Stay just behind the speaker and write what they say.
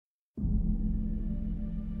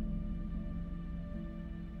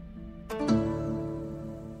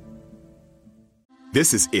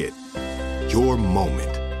This is it. Your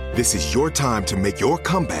moment. This is your time to make your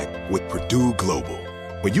comeback with Purdue Global.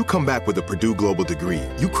 When you come back with a Purdue Global degree,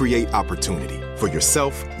 you create opportunity for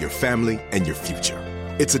yourself, your family, and your future.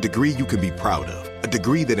 It's a degree you can be proud of, a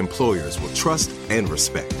degree that employers will trust and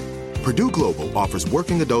respect. Purdue Global offers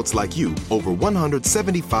working adults like you over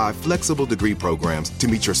 175 flexible degree programs to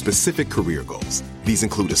meet your specific career goals. These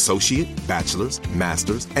include associate, bachelor's,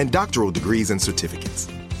 master's, and doctoral degrees and certificates.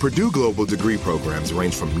 Purdue Global degree programs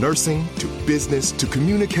range from nursing to business to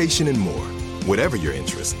communication and more. Whatever your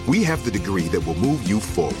interest, we have the degree that will move you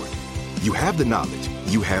forward. You have the knowledge,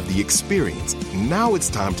 you have the experience. Now it's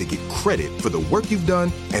time to get credit for the work you've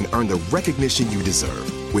done and earn the recognition you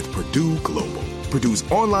deserve with Purdue Global, Purdue's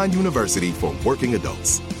online university for working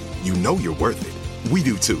adults. You know you're worth it. We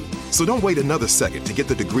do too. So don't wait another second to get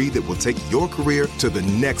the degree that will take your career to the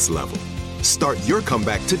next level. Start your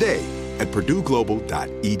comeback today at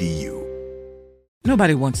purdueglobal.edu.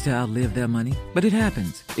 Nobody wants to outlive their money, but it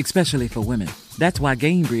happens, especially for women. That's why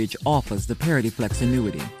Gainbridge offers the Parity Flex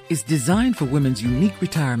annuity. It's designed for women's unique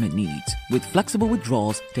retirement needs, with flexible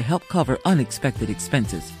withdrawals to help cover unexpected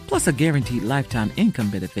expenses, plus a guaranteed lifetime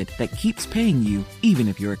income benefit that keeps paying you even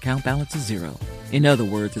if your account balance is zero. In other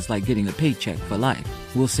words, it's like getting a paycheck for life.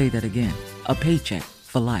 We'll say that again. A paycheck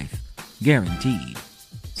for life. Guaranteed.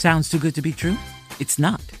 Sounds too good to be true? It's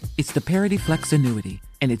not. It's the Parity Flex annuity,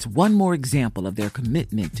 and it's one more example of their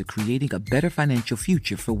commitment to creating a better financial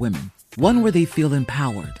future for women. One where they feel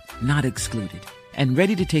empowered, not excluded, and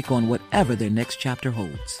ready to take on whatever their next chapter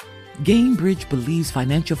holds. Gainbridge believes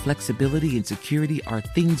financial flexibility and security are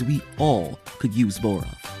things we all could use more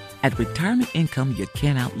of. At retirement income you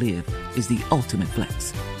can't outlive is the ultimate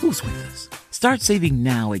flex. Who's with us? Start saving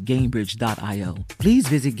now at Gainbridge.io. Please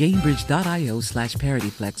visit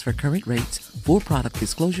Gainbridge.io/ParityFlex for current rates, for product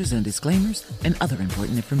disclosures and disclaimers, and other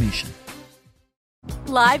important information.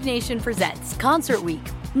 Live Nation presents Concert Week.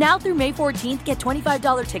 Now through May 14th, get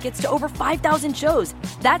 $25 tickets to over 5,000 shows.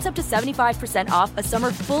 That's up to 75% off a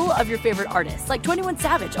summer full of your favorite artists like 21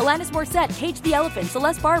 Savage, Alanis Morissette, Cage the Elephant,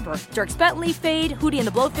 Celeste Barber, Dierks Bentley, Fade, Hootie and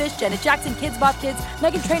the Blowfish, Janet Jackson, Kidz Bop Kids,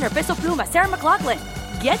 Meghan Trainor, Bissell Pluma, Sarah McLachlan.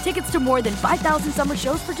 Get tickets to more than 5,000 summer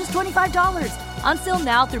shows for just $25. Until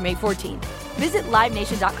now through May 14th. Visit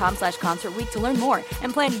LiveNation.com/Concert Week to learn more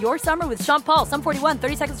and plan your summer with Sean Paul, Sum 41,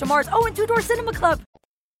 30 Seconds to Mars, and Two Door Cinema Club.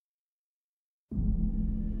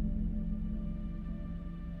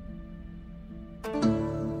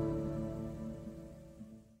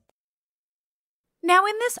 Now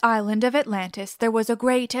in this island of Atlantis there was a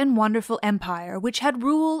great and wonderful empire which had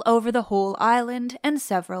rule over the whole island and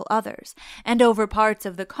several others, and over parts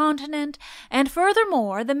of the continent, and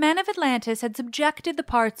furthermore the men of Atlantis had subjected the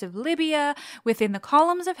parts of Libya within the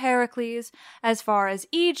columns of Heracles, as far as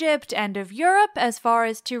Egypt, and of Europe as far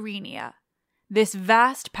as Tyrrhenia. This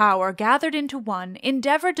vast power gathered into one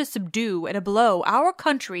endeavored to subdue at a blow our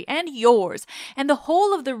country and yours, and the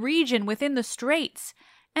whole of the region within the straits.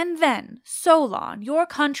 And then Solon, your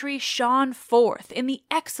country, shone forth in the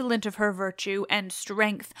excellence of her virtue and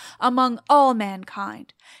strength among all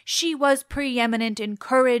mankind. She was preeminent in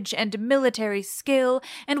courage and military skill,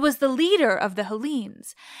 and was the leader of the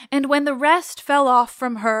Hellenes. And when the rest fell off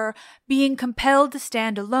from her, being compelled to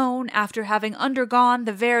stand alone after having undergone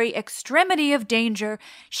the very extremity of danger,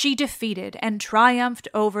 she defeated and triumphed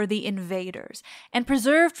over the invaders, and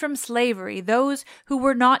preserved from slavery those who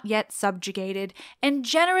were not yet subjugated, and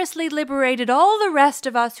generously liberated all the rest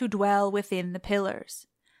of us who dwell within the pillars.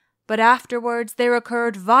 But afterwards there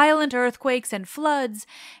occurred violent earthquakes and floods,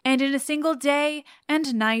 and in a single day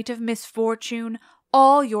and night of misfortune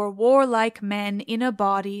all your warlike men in a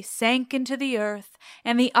body sank into the earth,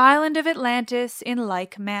 and the island of Atlantis in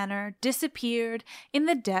like manner disappeared in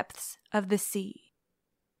the depths of the sea.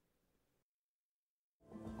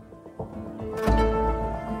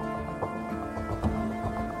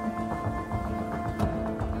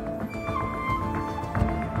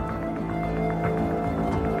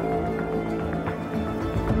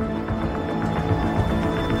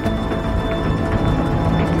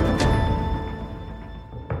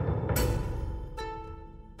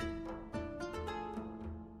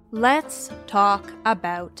 Let's talk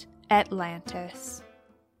about Atlantis.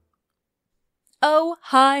 Oh,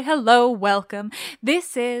 hi, hello, welcome.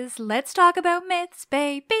 This is Let's Talk About Myths,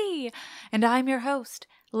 baby. And I'm your host,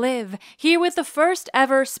 Liv, here with the first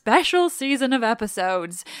ever special season of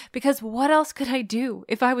episodes. Because what else could I do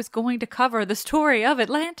if I was going to cover the story of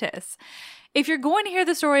Atlantis? If you're going to hear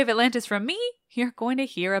the story of Atlantis from me, you're going to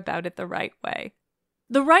hear about it the right way.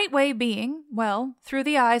 The right way being, well, through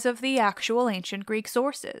the eyes of the actual ancient Greek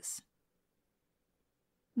sources.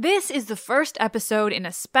 This is the first episode in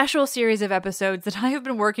a special series of episodes that I have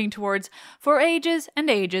been working towards for ages and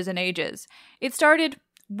ages and ages. It started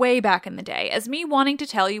way back in the day as me wanting to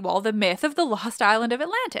tell you all the myth of the lost island of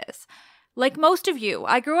Atlantis. Like most of you,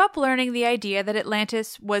 I grew up learning the idea that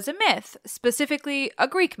Atlantis was a myth, specifically a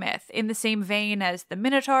Greek myth, in the same vein as the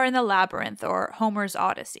Minotaur in the Labyrinth or Homer's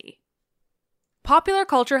Odyssey. Popular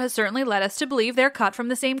culture has certainly led us to believe they're cut from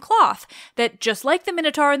the same cloth, that just like the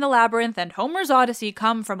Minotaur in the Labyrinth and Homer's Odyssey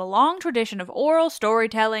come from a long tradition of oral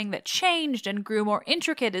storytelling that changed and grew more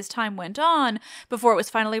intricate as time went on, before it was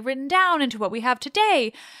finally written down into what we have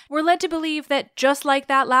today, we're led to believe that just like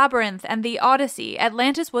that Labyrinth and the Odyssey,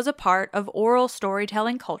 Atlantis was a part of oral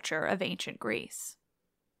storytelling culture of ancient Greece.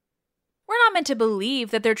 We're not meant to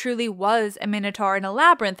believe that there truly was a Minotaur in a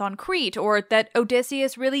labyrinth on Crete, or that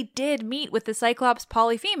Odysseus really did meet with the Cyclops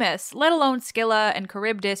Polyphemus, let alone Scylla and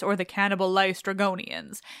Charybdis or the cannibal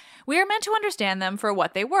Laestrygonians. We are meant to understand them for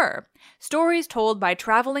what they were. Stories told by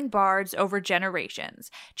traveling bards over generations,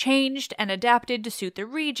 changed and adapted to suit the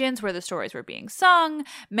regions where the stories were being sung,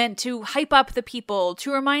 meant to hype up the people,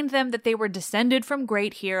 to remind them that they were descended from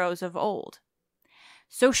great heroes of old.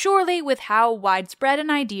 So surely, with how widespread an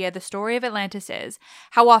idea the story of Atlantis is,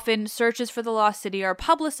 how often searches for the lost city are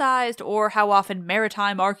publicized, or how often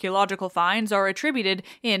maritime archaeological finds are attributed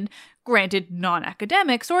in, granted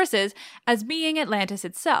non-academic, sources as being Atlantis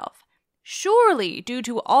itself, surely, due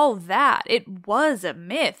to all that, it was a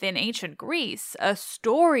myth in ancient Greece, a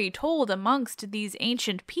story told amongst these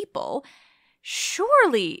ancient people.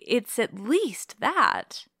 Surely it's at least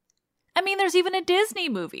that. I mean, there's even a Disney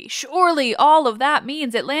movie. Surely all of that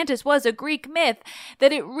means Atlantis was a Greek myth,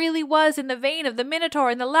 that it really was in the vein of the Minotaur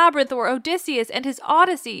and the Labyrinth or Odysseus and his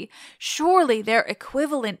Odyssey. Surely they're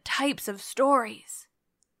equivalent types of stories.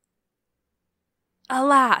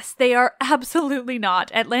 Alas, they are absolutely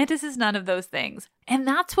not. Atlantis is none of those things. And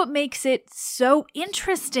that's what makes it so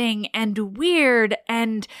interesting and weird,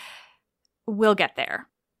 and we'll get there.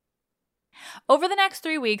 Over the next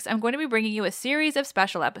 3 weeks, I'm going to be bringing you a series of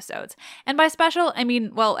special episodes. And by special, I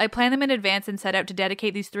mean, well, I planned them in advance and set out to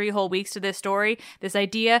dedicate these 3 whole weeks to this story, this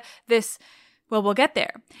idea, well, we'll get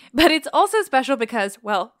there. But it's also special because,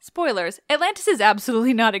 well, spoilers, Atlantis is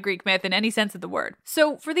absolutely not a Greek myth in any sense of the word.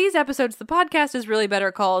 So for these episodes, the podcast is really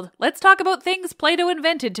better called, Let's Talk About Things Plato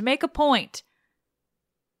Invented to Make a Point.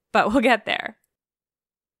 But we'll get there.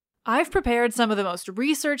 I've prepared some of the most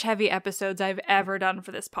research-heavy episodes I've ever done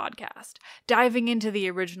for this podcast, diving into the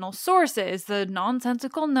original sources, the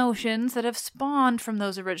nonsensical notions that have spawned from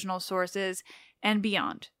those original sources, and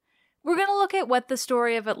beyond. We're going to look at what the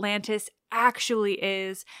story of Atlantis actually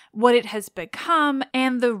is, what it has become,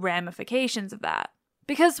 and the ramifications of that.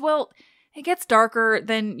 Because, well, it gets darker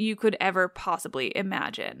than you could ever possibly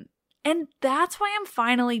imagine. And that's why I'm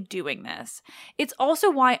finally doing this. It's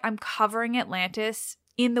also why I'm covering Atlantis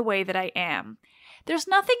in the way that I am. There's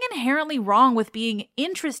nothing inherently wrong with being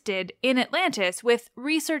interested in Atlantis, with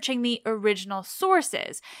researching the original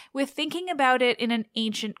sources, with thinking about it in an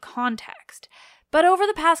ancient context. But over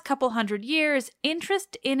the past couple hundred years,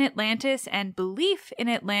 interest in Atlantis and belief in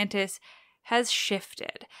Atlantis has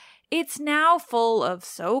shifted. It's now full of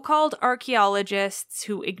so-called archaeologists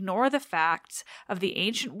who ignore the facts of the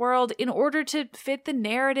ancient world in order to fit the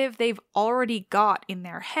narrative they've already got in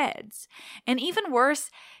their heads. And even worse,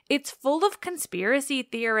 it's full of conspiracy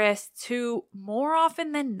theorists who, more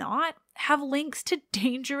often than not, have links to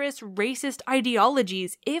dangerous racist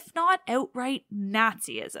ideologies, if not outright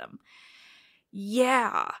Nazism.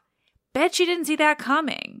 Yeah, bet you didn't see that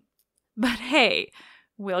coming. But hey,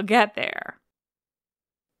 we'll get there.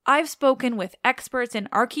 I've spoken with experts in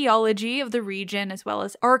archaeology of the region, as well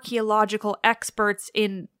as archaeological experts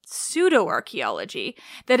in pseudo-archaeology,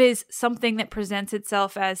 that is, something that presents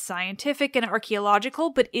itself as scientific and archaeological,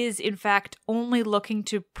 but is in fact only looking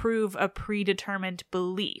to prove a predetermined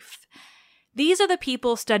belief. These are the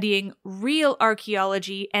people studying real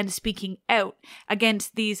archaeology and speaking out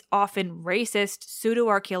against these often racist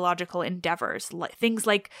pseudo-archaeological endeavors, things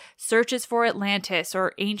like searches for Atlantis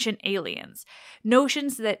or ancient aliens,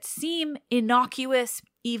 notions that seem innocuous,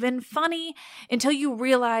 even funny, until you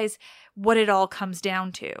realize what it all comes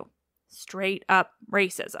down to. Straight up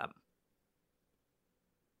racism.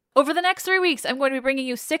 Over the next 3 weeks, I'm going to be bringing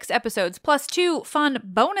you 6 episodes, plus 2 fun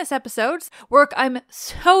bonus episodes, work I'm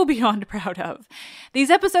so beyond proud of. These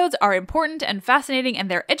episodes are important and fascinating,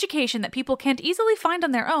 and they're education that people can't easily find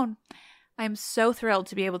on their own. I'm so thrilled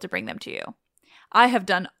to be able to bring them to you. I have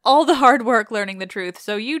done all the hard work learning the truth,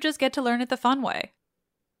 so you just get to learn it the fun way.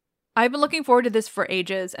 I've been looking forward to this for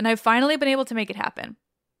ages, and I've finally been able to make it happen.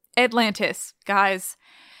 Atlantis, guys.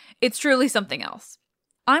 It's truly something else.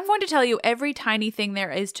 I'm going to tell you every tiny thing there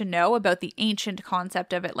is to know about the ancient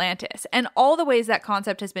concept of Atlantis, and all the ways that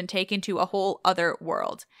concept has been taken to a whole other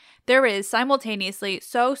world. There is simultaneously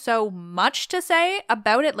so much to say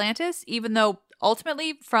about Atlantis, even though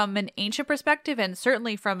ultimately, from an ancient perspective, and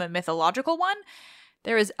certainly from a mythological one,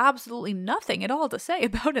 there is absolutely nothing at all to say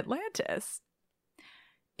about Atlantis.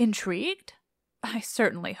 Intrigued? I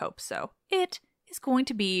certainly hope so. It is going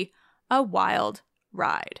to be a wild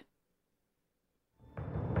ride.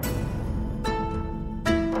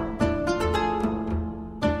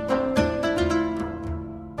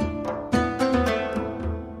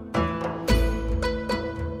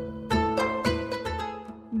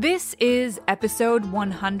 This is episode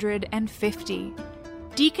 150,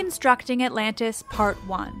 Deconstructing Atlantis Part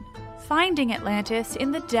 1, Finding Atlantis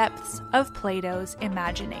in the Depths of Plato's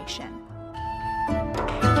Imagination.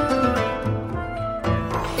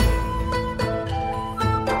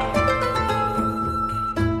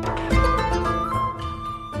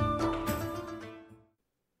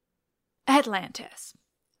 Atlantis.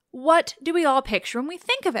 What do we all picture when we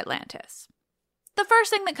think of Atlantis? The first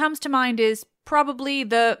thing that comes to mind is probably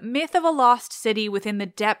the myth of a lost city within the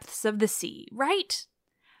depths of the sea, right?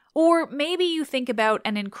 Or maybe you think about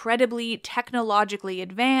an incredibly technologically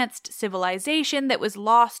advanced civilization that was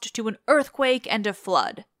lost to an earthquake and a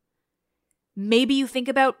flood. Maybe you think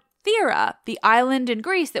about Thera, the island in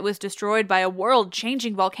Greece that was destroyed by a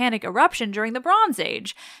world-changing volcanic eruption during the Bronze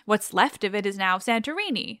Age. What's left of it is now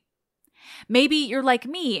Santorini. Maybe you're like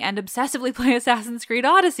me and obsessively play Assassin's Creed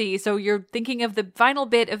Odyssey, so you're thinking of the final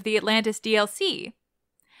bit of the Atlantis DLC.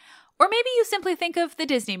 Or maybe you simply think of the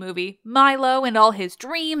Disney movie, Milo and all his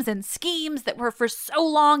dreams and schemes that were for so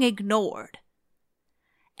long ignored.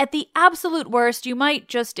 At the absolute worst, you might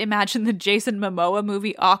just imagine the Jason Momoa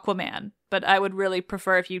movie Aquaman, but I would really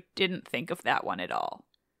prefer if you didn't think of that one at all.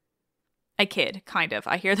 I kid, kind of.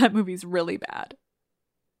 I hear that movie's really bad.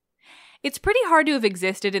 It's pretty hard to have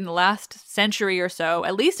existed in the last century or so,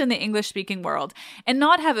 at least in the English-speaking world, and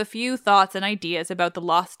not have a few thoughts and ideas about the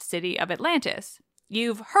lost city of Atlantis.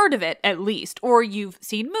 You've heard of it, at least, or you've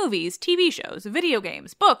seen movies, TV shows, video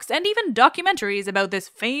games, books, and even documentaries about this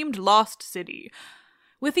famed lost city.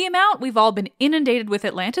 With the amount we've all been inundated with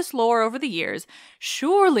Atlantis lore over the years,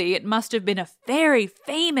 surely it must have been a very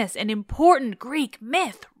famous and important Greek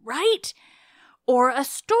myth, right? Or a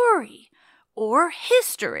story, or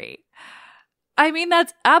history. I mean,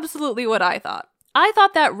 that's absolutely what I thought. I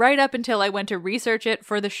thought that right up until I went to research it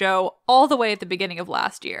for the show all the way at the beginning of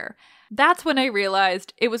last year. That's when I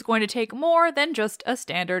realized it was going to take more than just a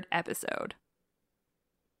standard episode.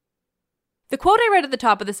 The quote I read at the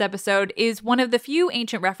top of this episode is one of the few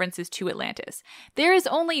ancient references to Atlantis. There is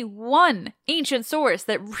only one ancient source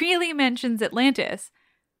that really mentions Atlantis.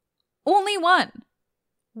 Only one.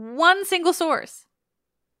 One single source.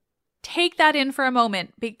 Take that in for a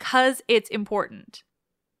moment because it's important.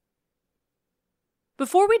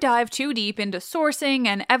 Before we dive too deep into sourcing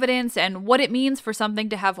and evidence and what it means for something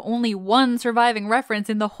to have only one surviving reference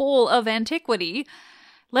in the whole of antiquity,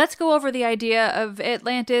 let's go over the idea of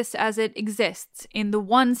Atlantis as it exists in the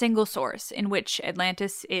one single source in which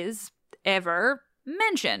Atlantis is ever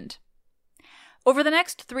mentioned. Over the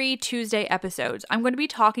next 3 Tuesday episodes, I'm going to be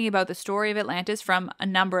talking about the story of Atlantis from a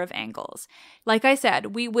number of angles. Like I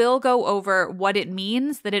said, we will go over what it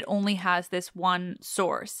means that it only has this one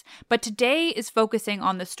source. But today is focusing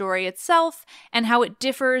on the story itself and how it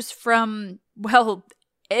differs from, well,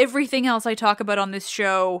 everything else I talk about on this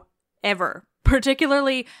show ever.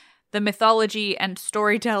 Particularly the mythology and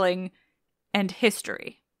storytelling and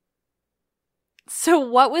history. So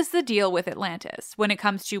what was the deal with Atlantis when it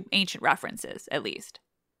comes to ancient references, at least?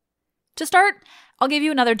 To start, I'll give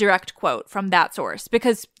you another direct quote from that source,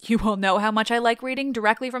 because you all know how much I like reading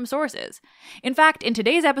directly from sources. In fact, in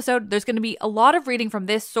today's episode, there's going to be a lot of reading from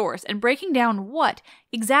this source and breaking down what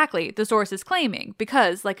exactly the source is claiming,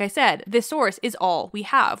 because, like I said, this source is all we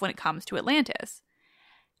have when it comes to Atlantis.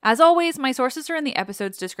 As always, my sources are in the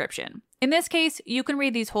episode's description. In this case, you can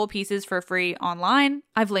read these whole pieces for free online.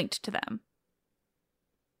 I've linked to them.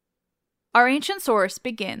 Our ancient source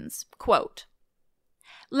begins, quote,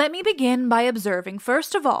 "Let me begin by observing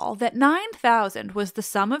first of all that 9,000 was the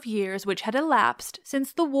sum of years which had elapsed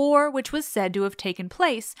since the war which was said to have taken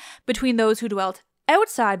place between those who dwelt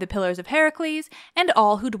outside the Pillars of Heracles and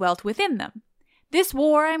all who dwelt within them. This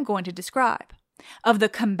war I am going to describe. Of the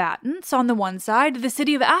combatants, on the one side, the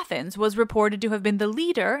city of Athens was reported to have been the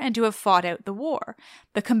leader and to have fought out the war.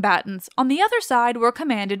 The combatants on the other side were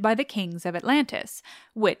commanded by the kings of Atlantis,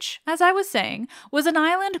 which, as I was saying, was an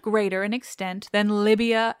island greater in extent than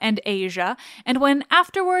Libya and Asia, and when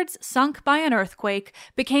afterwards sunk by an earthquake,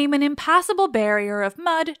 became an impassable barrier of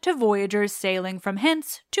mud to voyagers sailing from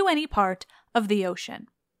hence to any part of the ocean.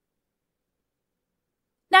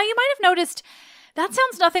 Now, you might have noticed that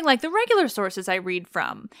sounds nothing like the regular sources I read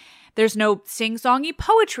from. There's no sing-songy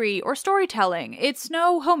poetry or storytelling. It's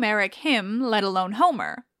no Homeric hymn, let alone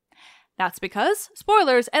Homer. That's because,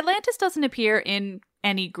 spoilers, Atlantis doesn't appear in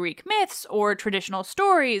any Greek myths or traditional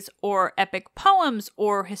stories or epic poems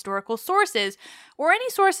or historical sources or any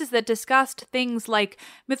sources that discussed things like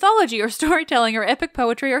mythology or storytelling or epic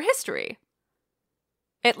poetry or history.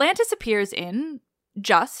 Atlantis appears in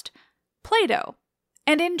just Plato.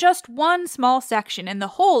 And in just one small section in the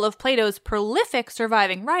whole of Plato's prolific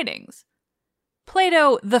surviving writings.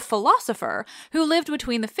 Plato, the philosopher, who lived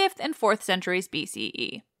between the 5th and 4th centuries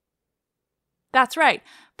BCE. That's right,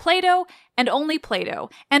 Plato, and only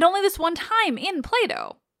this one time in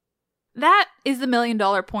Plato. That is the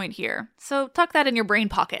million-dollar point here, so tuck that in your brain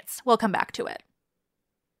pockets. We'll come back to it.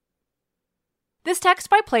 This text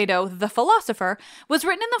by Plato, the philosopher, was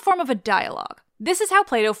written in the form of a dialogue. This is how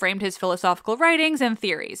Plato framed his philosophical writings and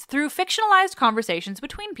theories, through fictionalized conversations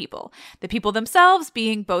between people, the people themselves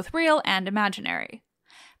being both real and imaginary.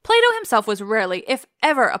 Plato himself was rarely, if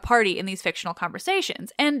ever, a party in these fictional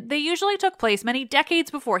conversations, and they usually took place many decades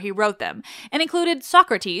before he wrote them, and included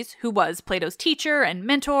Socrates, who was Plato's teacher and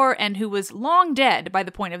mentor, and who was long dead by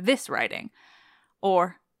the point of this writing.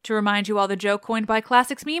 Or, to remind you all the joke coined by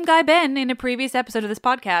classics meme guy Ben in a previous episode of this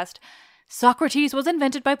podcast, Socrates was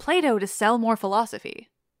invented by Plato to sell more philosophy.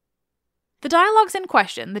 The dialogues in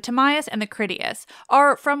question, the Timaeus and the Critias,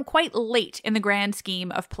 are from quite late in the grand scheme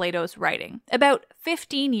of Plato's writing, about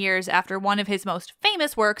 15 years after one of his most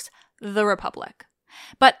famous works, The Republic.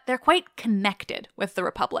 But they're quite connected with the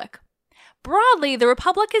Republic. Broadly, the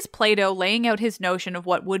Republic is Plato laying out his notion of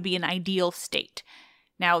what would be an ideal state.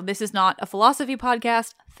 Now, this is not a philosophy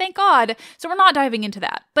podcast, thank God, so we're not diving into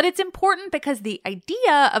that. But it's important because the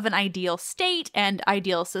idea of an ideal state and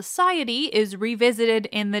ideal society is revisited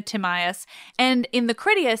in the Timaeus, and in the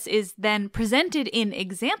Critias is then presented in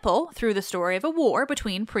example through the story of a war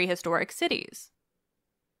between prehistoric cities.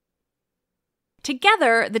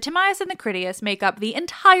 Together, the Timaeus and the Critias make up the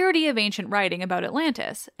entirety of ancient writing about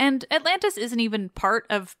Atlantis, and Atlantis isn't even part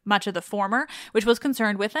of much of the former, which was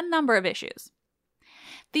concerned with a number of issues.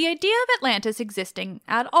 The idea of Atlantis existing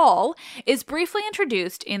at all is briefly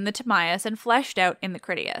introduced in the Timaeus and fleshed out in the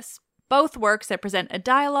Critias, both works that present a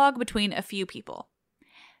dialogue between a few people.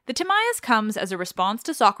 The Timaeus comes as a response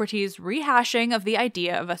to Socrates' rehashing of the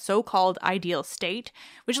idea of a so-called ideal state,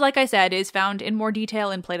 which, like I said, is found in more detail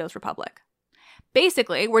in Plato's Republic.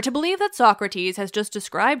 Basically, we're to believe that Socrates has just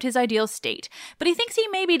described his ideal state, but he thinks he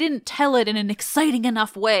maybe didn't tell it in an exciting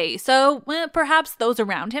enough way, so perhaps those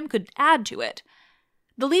around him could add to it.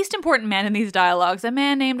 The least important man in these dialogues, a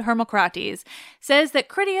man named Hermocrates, says that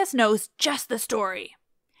Critias knows just the story.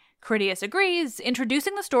 Critias agrees,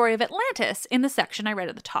 introducing the story of Atlantis in the section I read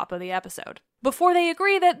at the top of the episode, before they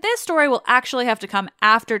agree that this story will actually have to come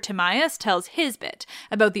after Timaeus tells his bit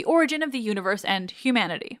about the origin of the universe and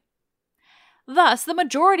humanity. Thus, the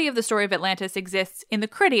majority of the story of Atlantis exists in the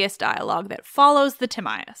Critias dialogue that follows the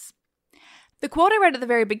Timaeus. The quote I read at the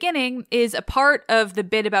very beginning is a part of the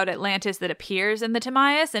bit about Atlantis that appears in the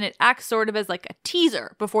Timaeus, and it acts sort of as like a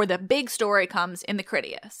teaser before the big story comes in the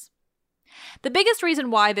Critias. The biggest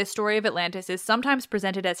reason why this story of Atlantis is sometimes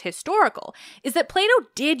presented as historical is that Plato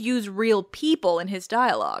did use real people in his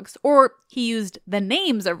dialogues, or he used the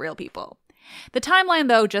names of real people. The timeline,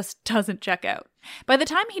 though, just doesn't check out. By the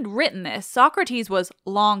time he'd written this, Socrates was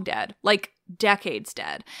long dead, like decades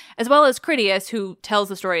dead, as well as Critias, who tells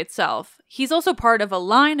the story itself. He's also part of a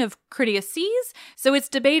line of Critiases, so it's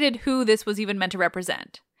debated who this was even meant to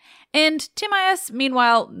represent. And Timaeus,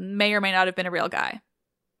 meanwhile, may or may not have been a real guy.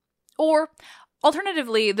 Or,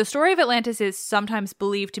 alternatively, the story of Atlantis is sometimes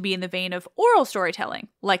believed to be in the vein of oral storytelling,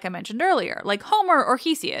 like I mentioned earlier, like Homer or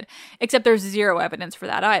Hesiod, except there's zero evidence for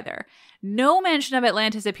that either. No mention of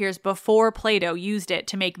Atlantis appears before Plato used it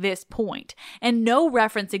to make this point, and no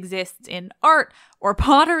reference exists in art or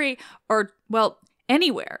pottery or, well,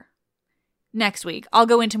 anywhere. Next week, I'll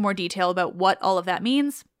go into more detail about what all of that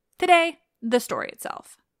means. Today, the story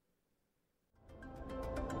itself.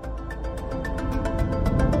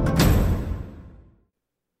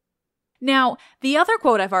 Now, the other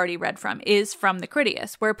quote I've already read from is from the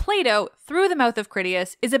Critias, where Plato, through the mouth of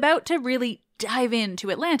Critias, is about to really dive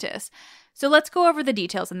into Atlantis. So let's go over the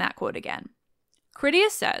details in that quote again.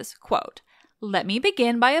 Critias says, quote, "Let me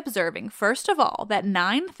begin by observing, first of all, that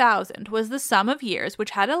 9,000 was the sum of years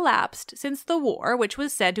which had elapsed since the war which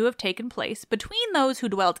was said to have taken place between those who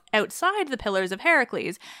dwelt outside the Pillars of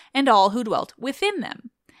Heracles and all who dwelt within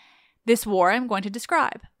them. This war I'm going to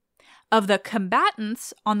describe. Of the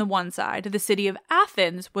combatants on the one side, the city of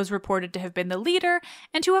Athens was reported to have been the leader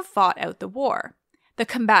and to have fought out the war. The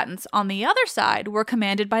combatants on the other side were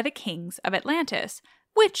commanded by the kings of Atlantis,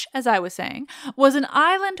 which, as I was saying, was an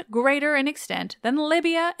island greater in extent than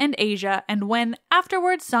Libya and Asia, and when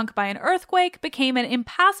afterwards sunk by an earthquake, became an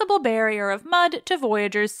impassable barrier of mud to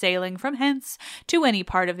voyagers sailing from hence to any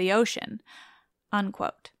part of the ocean."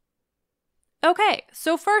 Unquote. Okay,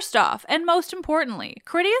 so first off, and most importantly,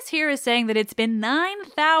 Critias here is saying that it's been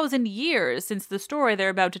 9,000 years since the story they're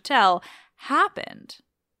about to tell happened.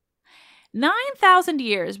 9,000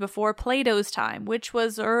 years before Plato's time, which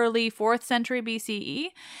was early 4th century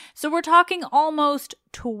BCE. So we're talking almost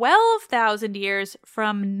 12,000 years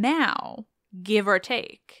from now, give or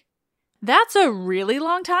take. That's a really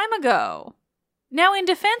long time ago. Now, in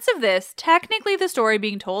defense of this, technically the story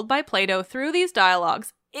being told by Plato through these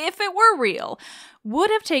dialogues, if it were real, would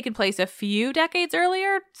have taken place a few decades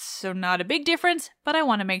earlier, so not a big difference, but I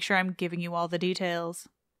want to make sure I'm giving you all the details.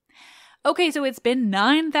 Okay, so it's been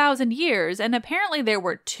 9,000 years, and apparently there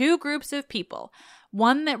were two groups of people,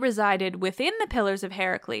 one that resided within the Pillars of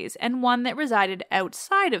Heracles and one that resided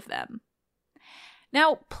outside of them.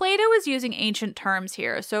 Now, Plato is using ancient terms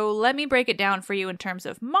here, so let me break it down for you in terms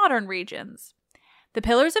of modern regions. The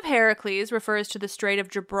Pillars of Heracles refers to the Strait of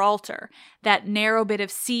Gibraltar, that narrow bit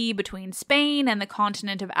of sea between Spain and the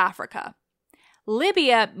continent of Africa.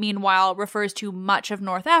 Libya, meanwhile, refers to much of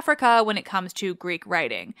North Africa when it comes to Greek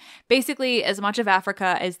writing. Basically, as much of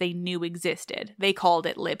Africa as they knew existed. They called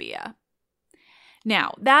it Libya.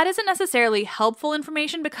 Now, that isn't necessarily helpful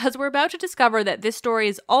information because we're about to discover that this story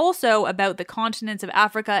is also about the continents of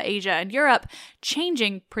Africa, Asia, and Europe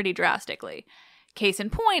changing pretty drastically. Case in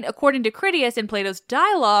point, according to Critias in Plato's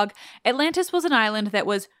dialogue, Atlantis was an island that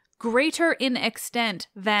was greater in extent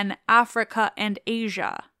than Africa and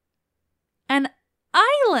Asia. An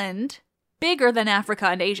island bigger than Africa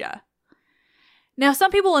and Asia. Now,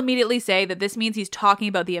 some people immediately say that this means he's talking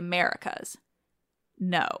about the Americas.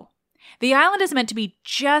 No. The island is meant to be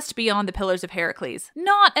just beyond the Pillars of Heracles,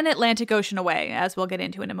 not an Atlantic Ocean away, as we'll get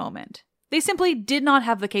into in a moment. They simply did not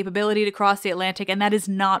have the capability to cross the Atlantic, and that is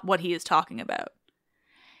not what he is talking about.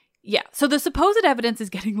 Yeah, so the supposed evidence is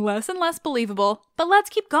getting less and less believable, but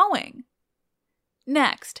let's keep going.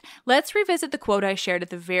 Next, let's revisit the quote I shared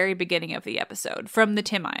at the very beginning of the episode from the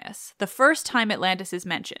Timaeus, the first time Atlantis is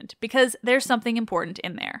mentioned, because there's something important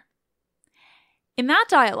in there. In that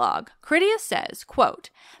dialogue, Critias says,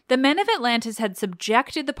 quote, "The men of Atlantis had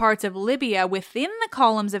subjected the parts of Libya within the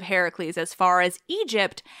columns of Heracles as far as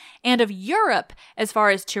Egypt, and of Europe as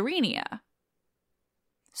far as Tyrrhenia."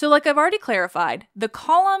 So like I've already clarified, the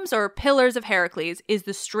columns or pillars of Heracles is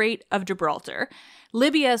the Strait of Gibraltar.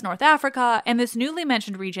 Libya is North Africa, and this newly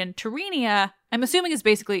mentioned region, Tyrrhenia, I'm assuming is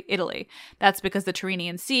basically Italy. That's because the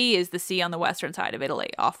Tyrrhenian Sea is the sea on the western side of Italy,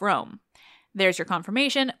 off Rome. There's your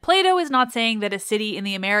confirmation. Plato is not saying that a city in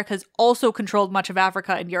the Americas also controlled much of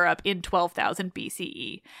Africa and Europe in 12,000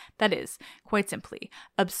 BCE. That is, quite simply,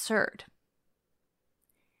 absurd.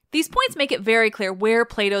 These points make it very clear where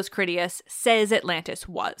Plato's Critias says Atlantis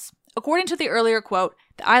was. According to the earlier quote,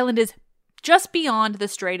 the island is just beyond the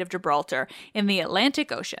Strait of Gibraltar in the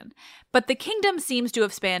Atlantic Ocean, but the kingdom seems to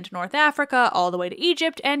have spanned North Africa all the way to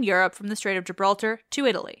Egypt and Europe from the Strait of Gibraltar to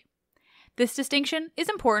Italy. This distinction is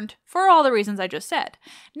important for all the reasons I just said.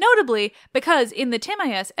 Notably, because in the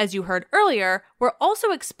Timaeus, as you heard earlier, we're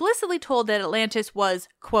also explicitly told that Atlantis was,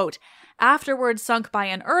 quote, afterwards sunk by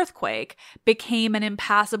an earthquake, became an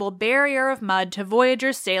impassable barrier of mud to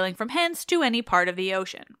voyagers sailing from hence to any part of the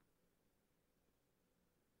ocean.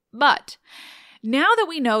 But, now that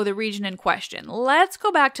we know the region in question, let's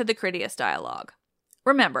go back to the Critias dialogue.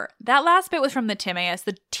 Remember, that last bit was from the Timaeus,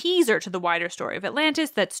 the teaser to the wider story of Atlantis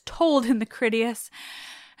that's told in the Critias.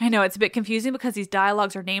 I know it's a bit confusing because these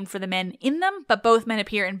dialogues are named for the men in them, but both men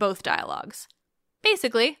appear in both dialogues.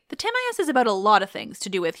 Basically, the Timaeus is about a lot of things to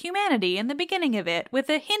do with humanity in the beginning of it, with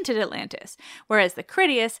a hint at Atlantis, whereas the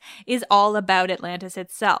Critias is all about Atlantis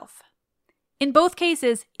itself. In both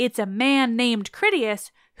cases, it's a man named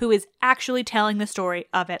Critias who is actually telling the story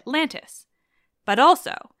of Atlantis. But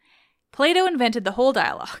also, Plato invented the whole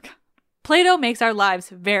dialogue. Plato makes our lives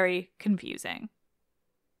very confusing.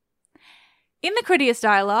 In the Critias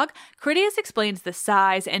dialogue, Critias explains the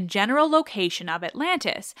size and general location of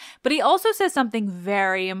Atlantis, but he also says something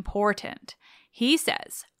very important. He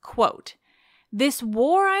says, quote, This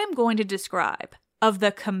war I am going to describe, of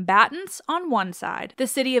the combatants on one side, the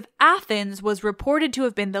city of Athens was reported to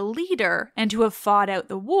have been the leader and to have fought out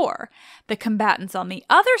the war. The combatants on the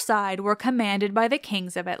other side were commanded by the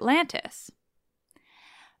kings of Atlantis.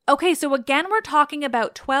 Okay, so again we're talking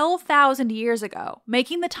about 12,000 years ago,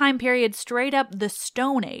 making the time period straight up the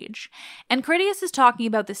Stone Age. And Critias is talking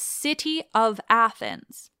about the city of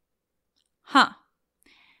Athens. Huh.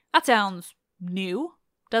 That sounds new,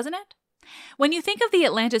 doesn't it? When you think of the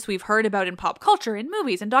Atlantis we've heard about in pop culture, in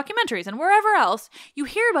movies and documentaries and wherever else, you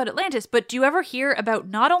hear about Atlantis, but do you ever hear about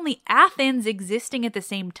not only Athens existing at the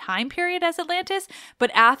same time period as Atlantis,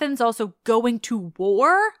 but Athens also going to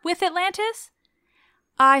war with Atlantis?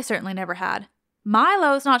 I certainly never had.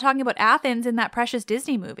 Milo's not talking about Athens in that precious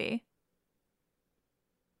Disney movie.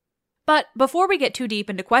 But before we get too deep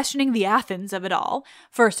into questioning the Athens of it all,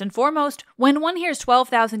 first and foremost, when one hears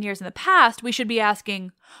 12,000 years in the past, we should be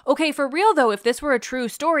asking, okay, for real though, if this were a true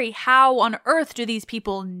story, how on earth do these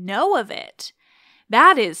people know of it?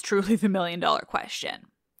 That is truly the million-dollar question.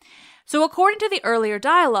 So according to the earlier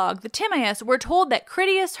dialogue, the Timaeus, we're told that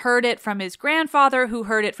Critias heard it from his grandfather, who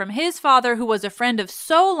heard it from his father, who was a friend of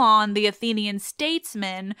Solon, the Athenian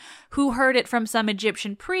statesman, who heard it from some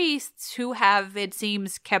Egyptian priests who have, it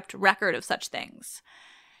seems, kept record of such things.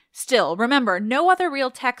 Still, remember, no other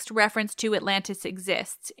real text reference to Atlantis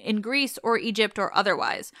exists, in Greece or Egypt or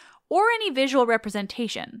otherwise, or any visual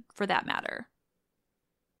representation, for that matter.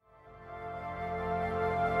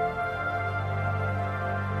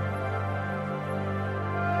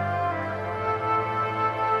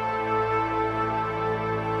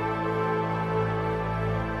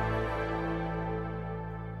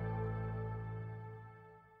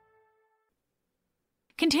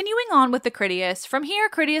 Continuing on with the Critias, from here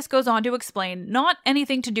Critias goes on to explain not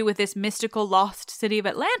anything to do with this mystical lost city of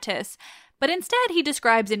Atlantis, but instead he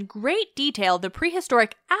describes in great detail the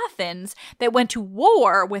prehistoric Athens that went to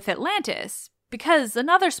war with Atlantis. Because,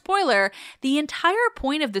 another spoiler, the entire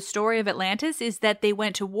point of the story of Atlantis is that they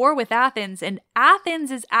went to war with Athens, and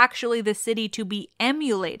Athens is actually the city to be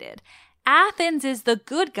emulated. Athens is the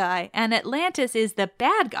good guy, and Atlantis is the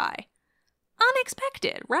bad guy.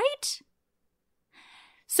 Unexpected, right?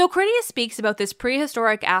 So Critias speaks about this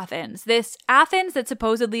prehistoric Athens, this Athens that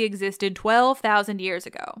supposedly existed 12,000 years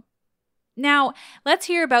ago. Now, let's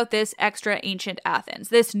hear about this extra ancient Athens,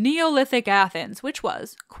 this Neolithic Athens, which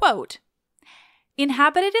was, quote,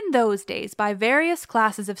 inhabited in those days by various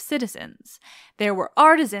classes of citizens. There were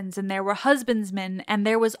artisans and there were husbandmen, and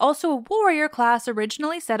there was also a warrior class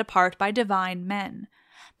originally set apart by divine men.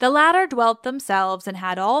 The latter dwelt themselves and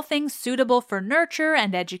had all things suitable for nurture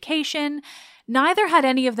and education. Neither had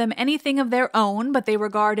any of them anything of their own, but they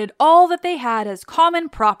regarded all that they had as common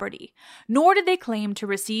property, nor did they claim to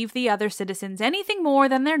receive the other citizens anything more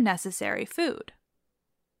than their necessary food.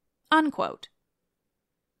 Unquote.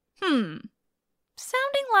 Sounding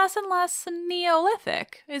less and less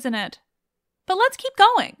Neolithic, isn't it? But let's keep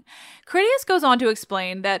going. Critias goes on to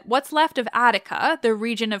explain that what's left of Attica, the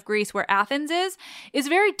region of Greece where Athens is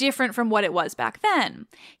very different from what it was back then.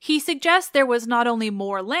 He suggests there was not only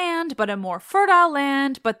more land, but a more fertile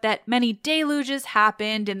land, but that many deluges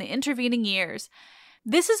happened in the intervening years.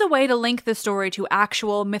 This is a way to link the story to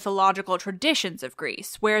actual mythological traditions of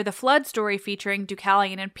Greece, where the flood story featuring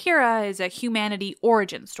Deucalion and Pyrrha is a humanity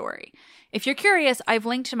origin story. If you're curious, I've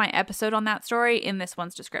linked to my episode on that story in this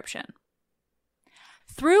one's description.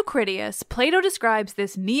 Through Critias, Plato describes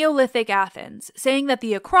this Neolithic Athens, saying that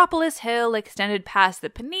the Acropolis hill extended past the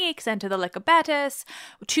Pnyx and to the Lycabettus,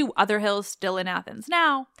 two other hills still in Athens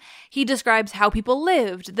now. He describes how people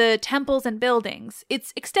lived, the temples and buildings.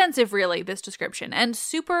 It's extensive, really, this description, and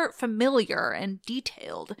super familiar and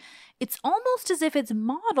detailed. It's almost as if it's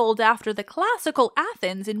modeled after the classical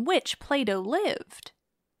Athens in which Plato lived.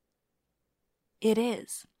 It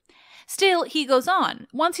is. Still, he goes on.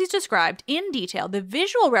 Once he's described in detail the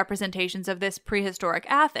visual representations of this prehistoric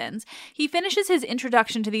Athens, he finishes his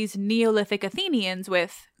introduction to these Neolithic Athenians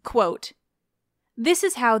with, quote, this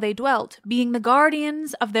is how they dwelt, being the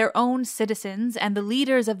guardians of their own citizens and the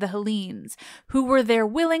leaders of the Hellenes, who were their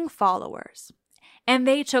willing followers. And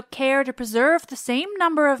they took care to preserve the same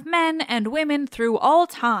number of men and women through all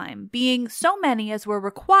time, being so many as were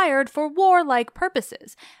required for warlike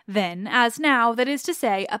purposes, then as now, that is to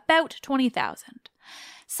say, about 20,000.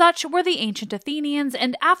 Such were the ancient Athenians,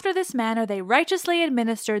 and after this manner they righteously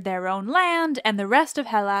administered their own land and the rest of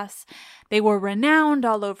Hellas. They were renowned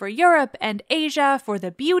all over Europe and Asia for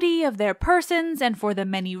the beauty of their persons and for the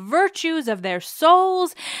many virtues of their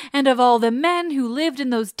souls, and of all the men who lived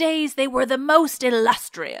in those days they were the most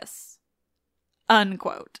illustrious.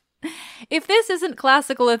 Unquote. If this isn't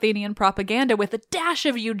classical Athenian propaganda with a dash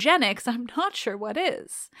of eugenics, I'm not sure what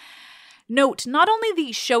is. Note not only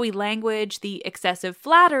the showy language, the excessive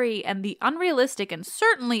flattery, and the unrealistic and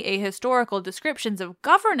certainly ahistorical descriptions of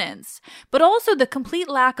governance, but also the complete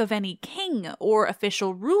lack of any king or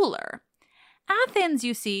official ruler. Athens,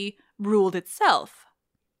 you see, ruled itself.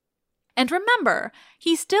 And remember,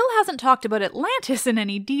 he still hasn't talked about Atlantis in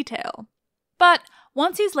any detail. But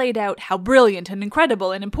once he's laid out how brilliant and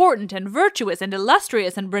incredible and important and virtuous and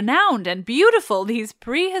illustrious and renowned and beautiful these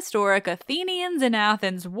prehistoric Athenians in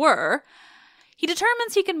Athens were, he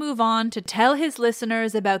determines he can move on to tell his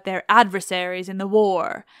listeners about their adversaries in the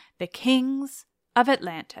war, the kings of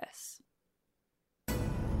Atlantis.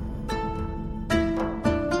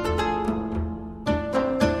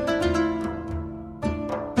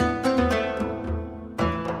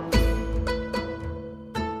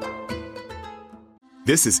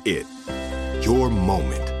 This is it. Your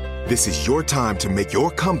moment. This is your time to make your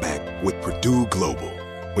comeback with Purdue Global.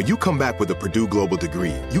 When you come back with a Purdue Global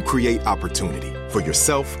degree, you create opportunity for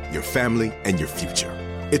yourself, your family, and your future.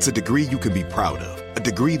 It's a degree you can be proud of, a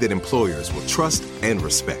degree that employers will trust and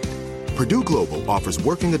respect. Purdue Global offers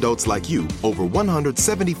working adults like you over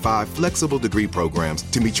 175 flexible degree programs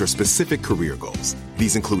to meet your specific career goals.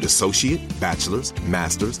 These include associate, bachelor's,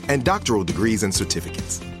 master's, and doctoral degrees and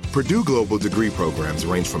certificates. Purdue Global degree programs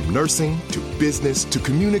range from nursing to business to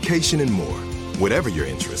communication and more. Whatever your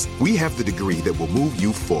interest, we have the degree that will move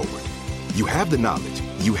you forward. You have the knowledge,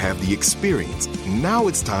 you have the experience. Now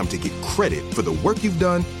it's time to get credit for the work you've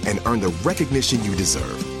done and earn the recognition you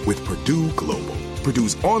deserve with Purdue Global,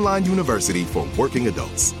 Purdue's online university for working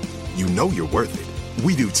adults. You know you're worth it.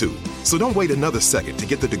 We do too. So don't wait another second to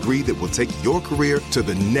get the degree that will take your career to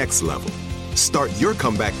the next level. Start your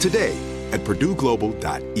comeback today at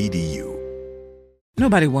purdueglobal.edu.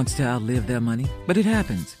 Nobody wants to outlive their money, but it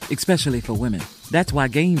happens, especially for women. That's why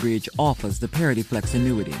Gainbridge offers the Parity Flex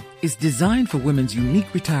annuity. It's designed for women's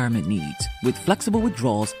unique retirement needs, with flexible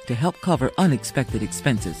withdrawals to help cover unexpected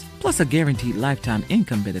expenses, plus a guaranteed lifetime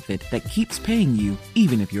income benefit that keeps paying you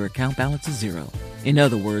even if your account balance is zero. In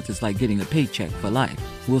other words, it's like getting a paycheck for life.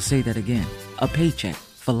 We'll say that again. A paycheck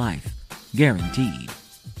for life. Guaranteed.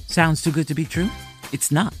 Sounds too good to be true? It's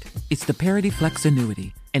not. It's the Parity Flex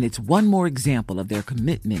annuity, and it's one more example of their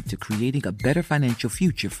commitment to creating a better financial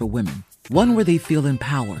future for women. One where they feel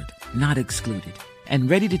empowered, not excluded, and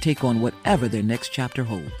ready to take on whatever their next chapter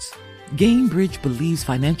holds. Gainbridge believes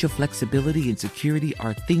financial flexibility and security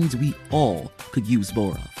are things we all could use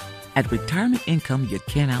more of. At retirement income you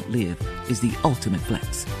can't outlive is the ultimate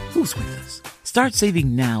flex. Who's with us? Start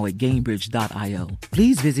saving now at Gainbridge.io.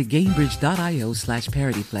 Please visit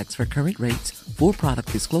Gainbridge.io/ParityFlex for current rates, for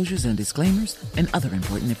product disclosures and disclaimers, and other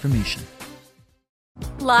important information.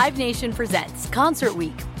 Live Nation presents Concert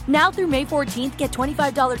Week. Now through May 14th, get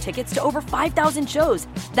 $25 tickets to over 5,000 shows.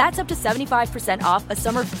 That's up to 75% off a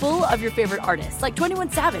summer full of your favorite artists like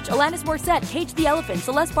 21 Savage, Alanis Morissette, Cage the Elephant,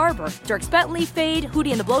 Celeste Barber, Dierks Bentley, Fade,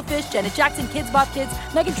 Hootie and the Blowfish, Janet Jackson, Kidz Bop Kids,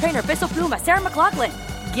 Meghan Trainor, Peso Pluma, Sarah McLachlan.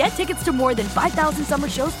 Get tickets to more than 5,000 summer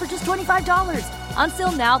shows for just $25.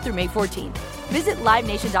 Until now through May 14th. Visit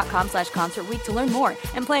LiveNation.com/Concert Week to learn more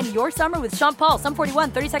and plan your summer with Sean Paul, Sum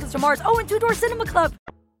 41, 30 Seconds to Mars, and Two Door Cinema Club.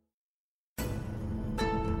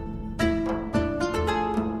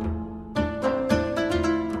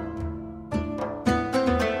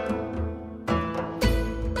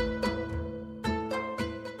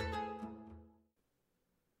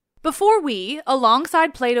 Before we,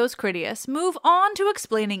 alongside Plato's Critias, move on to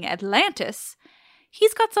explaining Atlantis,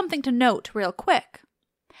 he's got something to note real quick.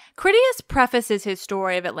 Critias prefaces his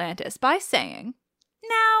story of Atlantis by saying,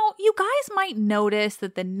 "Now, you guys might notice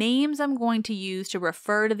that the names I'm going to use to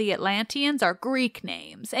refer to the Atlanteans are Greek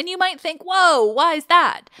names, and you might think, whoa, why is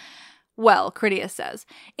that?" Well, Critias says,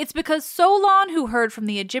 it's because Solon, who heard from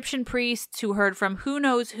the Egyptian priests, who heard from who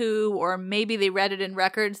knows who, or maybe they read it in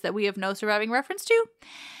records that we have no surviving reference to.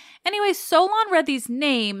 Anyway, Solon read these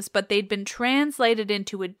names, but they'd been translated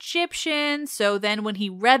into Egyptian, so then when he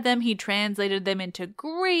read them, he translated them into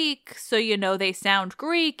Greek, so they sound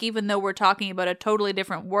Greek, even though we're talking about a totally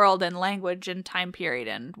different world and language and time period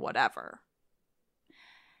and whatever.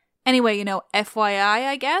 Anyway, FYI,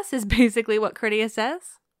 I guess, is basically what Critias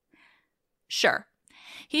says. Sure.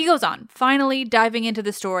 He goes on, finally diving into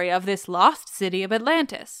the story of this lost city of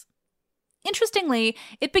Atlantis. Interestingly,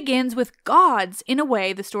 it begins with gods in a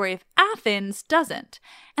way the story of Athens doesn't,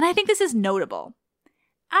 and I think this is notable.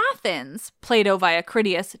 Athens, Plato via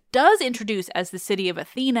Critias, does introduce as the city of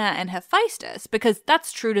Athena and Hephaestus, because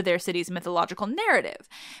that's true to their city's mythological narrative,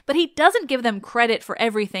 but he doesn't give them credit for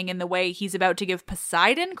everything in the way he's about to give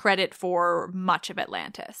Poseidon credit for much of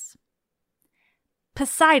Atlantis.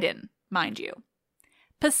 Poseidon, mind you.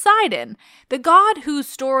 Poseidon, the god whose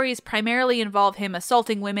stories primarily involve him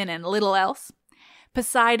assaulting women and little else.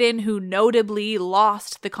 Poseidon, who notably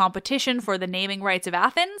lost the competition for the naming rights of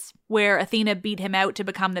Athens, where Athena beat him out to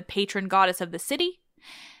become the patron goddess of the city.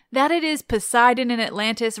 That it is Poseidon in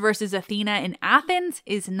Atlantis versus Athena in Athens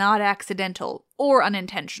is not accidental or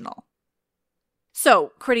unintentional.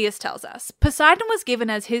 So, Critias tells us, Poseidon was given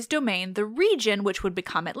as his domain the region which would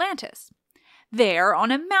become Atlantis. There,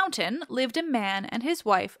 on a mountain, lived a man and his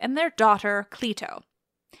wife and their daughter, Cleito.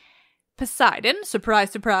 Poseidon,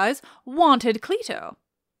 surprise, surprise, wanted Cleito.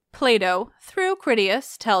 Plato, through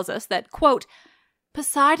Critias, tells us that, quote,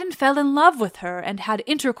 Poseidon fell in love with her and had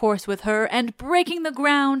intercourse with her, and breaking the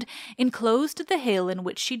ground, enclosed the hill in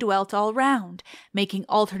which she dwelt all round, making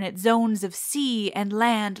alternate zones of sea and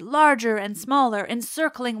land, larger and smaller,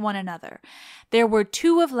 encircling one another. There were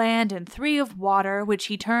 2 of land and 3 of water, which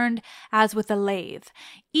he turned as with a lathe,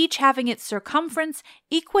 each having its circumference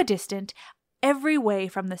equidistant every way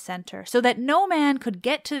from the center, so that no man could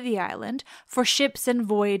get to the island, for ships and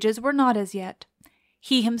voyages were not as yet.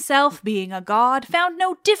 He himself, being a god, found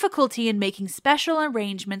no difficulty in making special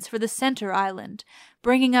arrangements for the center island,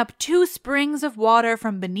 bringing up 2 springs of water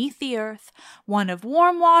from beneath the earth, one of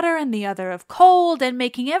warm water and the other of cold, and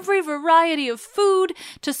making every variety of food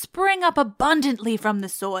to spring up abundantly from the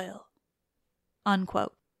soil.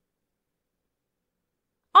 Unquote.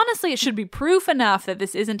 Honestly, it should be proof enough that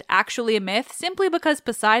this isn't actually a myth, simply because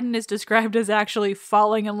Poseidon is described as actually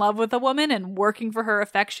falling in love with a woman and working for her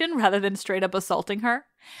affection rather than straight up assaulting her.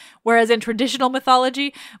 Whereas in traditional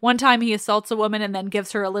mythology, one time he assaults a woman and then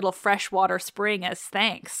gives her a little freshwater spring as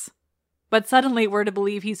thanks. But suddenly we're to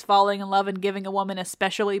believe he's falling in love and giving a woman a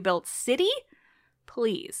specially built city?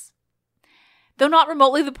 Please. Though not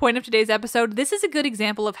remotely the point of today's episode, this is a good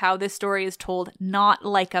example of how this story is told not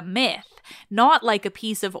like a myth, not like a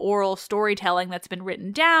piece of oral storytelling that's been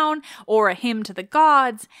written down or a hymn to the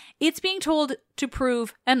gods. It's being told to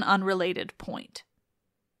prove an unrelated point.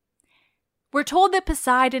 We're told that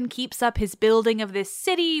Poseidon keeps up his building of this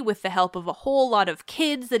city with the help of a whole lot of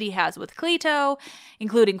kids that he has with Cleito,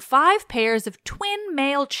 including 5 pairs of twin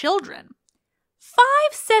male children. 5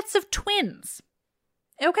 sets of twins.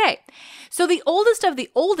 Okay, so the oldest of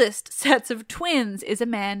the oldest sets of twins is a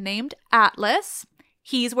man named Atlas.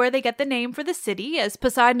 He's where they get the name for the city, as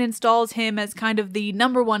Poseidon installs him as kind of the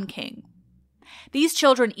 #1 king. These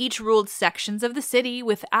children each ruled sections of the city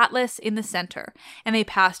with Atlas in the center, and they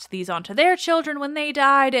passed these on to their children when they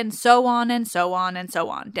died, and so on and so on and so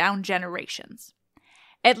on, down generations.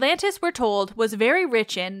 Atlantis, we're told, was very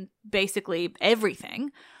rich in basically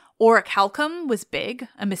everything. Orichalcum was big,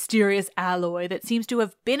 a mysterious alloy that seems to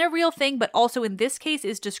have been a real thing, but also in this case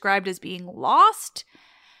is described as being lost.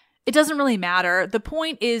 It doesn't really matter. The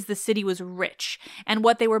point is the city was rich, and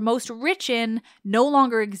what they were most rich in no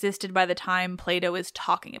longer existed by the time Plato is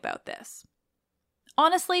talking about this.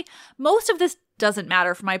 Honestly, most of this doesn't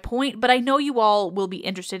matter for my point, but I know you all will be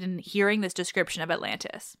interested in hearing this description of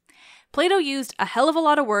Atlantis. Plato used a hell of a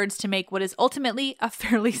lot of words to make what is ultimately a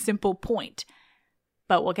fairly simple point.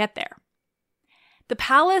 But we'll get there. The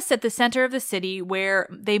palace at the center of the city where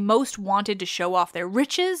they most wanted to show off their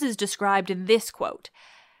riches is described in this quote.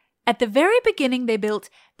 At the very beginning they built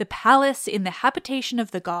the palace in the habitation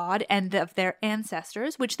of the god and of their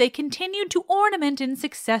ancestors, which they continued to ornament in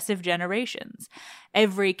successive generations,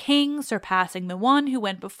 every king surpassing the one who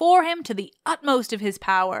went before him to the utmost of his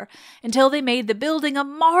power, until they made the building a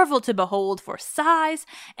marvel to behold for size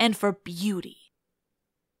and for beauty.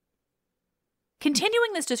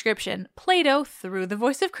 Continuing this description, Plato, through the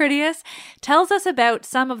voice of Critias, tells us about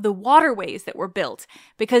some of the waterways that were built,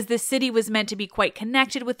 because this city was meant to be quite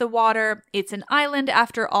connected with the water. It's an island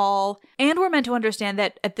after all, and we're meant to understand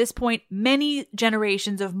that at this point, many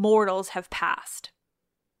generations of mortals have passed.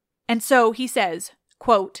 And so he says,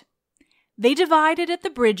 quote, They divided at the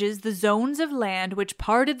bridges the zones of land which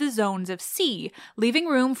parted the zones of sea, leaving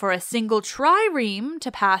room for a single trireme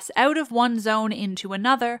to pass out of one zone into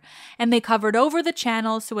another, and they covered over the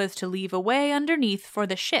channels so as to leave a way underneath for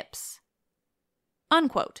the ships.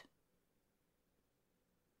 Unquote.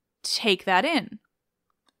 Take that in.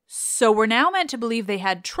 So we're now meant to believe they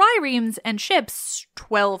had triremes and ships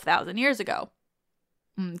 12,000 years ago.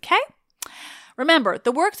 Okay? Remember,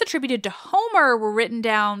 the works attributed to Homer were written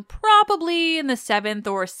down probably in the 7th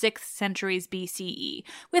or 6th centuries BCE,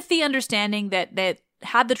 with the understanding that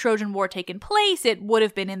had the Trojan War taken place, it would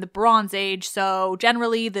have been in the Bronze Age, so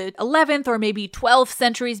generally the 11th or maybe 12th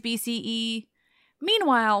centuries BCE.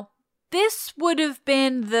 Meanwhile, this would have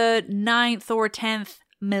been the 9th or 10th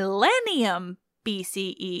millennium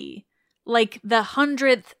BCE, like the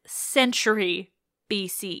 100th century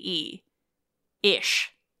BCE.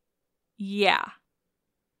 Ish. Yeah.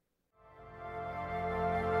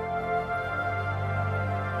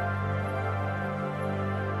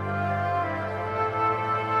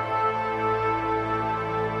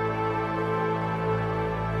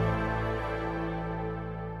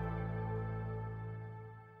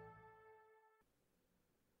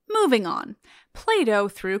 Moving on, Plato,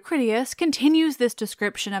 through Critias, continues this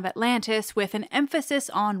description of Atlantis with an emphasis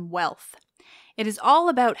on wealth. It is all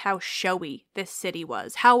about how showy this city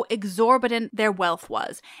was, how exorbitant their wealth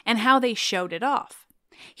was, and how they showed it off.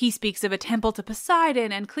 He speaks of a temple to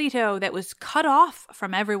Poseidon and Clito that was cut off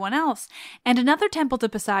from everyone else, and another temple to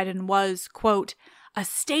Poseidon was, quote, a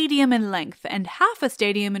stadium in length and half a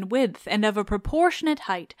stadium in width and of a proportionate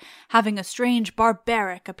height, having a strange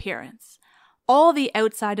barbaric appearance. All the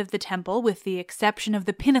outside of the temple, with the exception of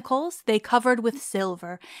the pinnacles, they covered with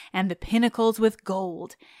silver, and the pinnacles with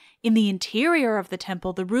gold. In the interior of the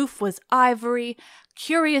temple, the roof was ivory,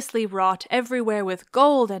 curiously wrought everywhere with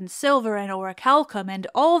gold and silver and orichalcum, and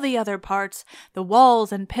all the other parts, the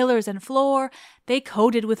walls and pillars and floor, they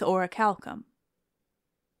coated with orichalcum.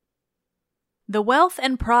 The wealth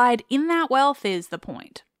and pride in that wealth is the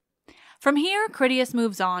point. From here, Critias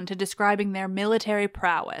moves on to describing their military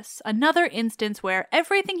prowess, another instance where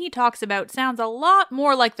everything he talks about sounds a lot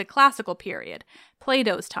more like the classical period,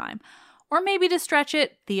 Plato's time, or maybe to stretch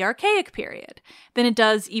it, the Archaic period, than it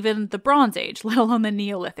does even the Bronze Age, let alone the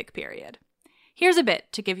Neolithic period. Here's a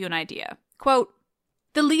bit to give you an idea. Quote,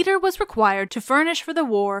 the leader was required to furnish for the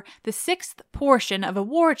war the 6th portion of a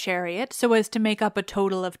war chariot so as to make up a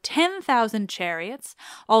total of 10,000 chariots,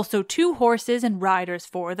 also 2 horses and riders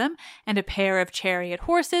for them, and a pair of chariot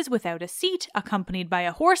horses without a seat, accompanied by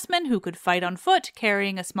a horseman who could fight on foot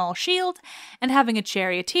carrying a small shield, and having a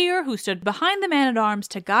charioteer who stood behind the man-at-arms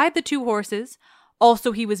to guide the 2 horses.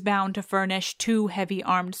 Also, he was bound to furnish 2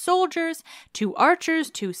 heavy-armed soldiers, 2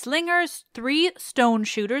 archers, 2 slingers, 3 stone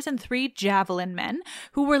shooters, and 3 javelin men,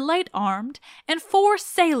 who were light-armed, and 4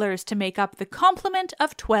 sailors to make up the complement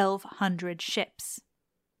of 1,200 ships.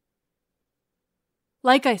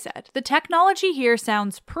 Like I said, the technology here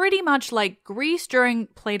sounds pretty much like Greece during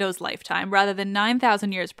Plato's lifetime rather than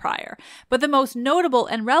 9,000 years prior, but the most notable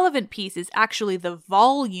and relevant piece is actually the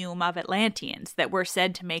volume of Atlanteans that were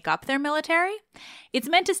said to make up their military. It's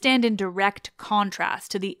meant to stand in direct contrast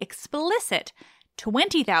to the explicit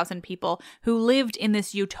 20,000 people who lived in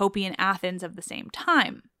this utopian Athens of the same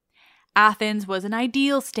time. Athens was an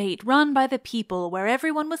ideal state run by the people where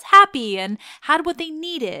everyone was happy and had what they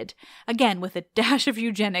needed. Again, with a dash of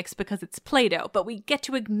eugenics because it's Plato, but we get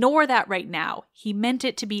to ignore that right now. He meant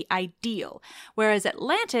it to be ideal, whereas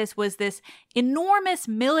Atlantis was this enormous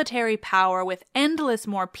military power with endless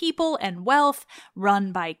more people and wealth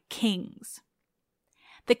run by kings.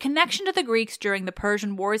 The connection to the Greeks during the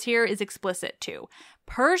Persian Wars here is explicit too.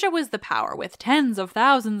 Persia was the power with tens of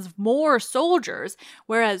thousands more soldiers,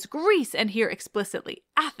 whereas Greece, and here explicitly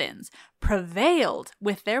Athens, prevailed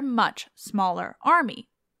with their much smaller army.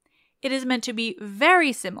 It is meant to be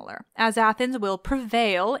very similar, as Athens will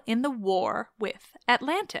prevail in the war with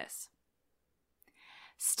Atlantis.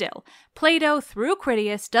 Still, Plato, through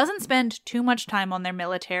Critias, doesn't spend too much time on their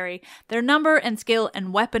military. Their number and skill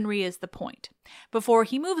and weaponry is the point, before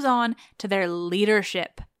he moves on to their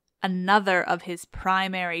leadership, another of his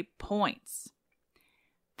primary points.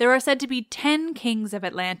 There are said to be 10 kings of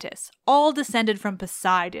Atlantis, all descended from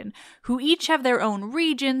Poseidon, who each have their own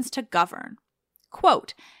regions to govern.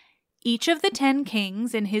 Quote, each of the 10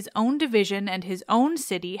 kings in his own division and his own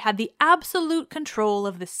city had the absolute control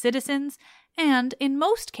of the citizens and, in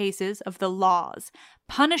most cases, of the laws,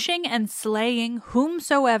 punishing and slaying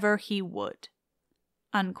whomsoever he would.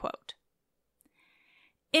 Unquote.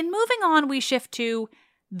 In moving on, we shift to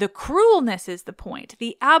the cruelness is the point,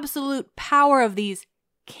 the absolute power of these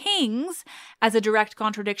kings as a direct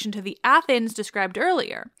contradiction to the Athens described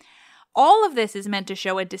earlier. All of this is meant to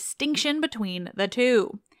show a distinction between the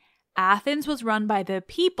two. Athens was run by the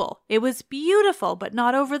people. It was beautiful, but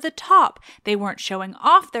not over the top. They weren't showing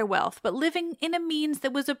off their wealth, but living in a means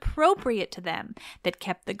that was appropriate to them, that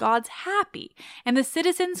kept the gods happy, and the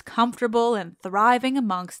citizens comfortable and thriving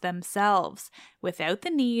amongst themselves, without the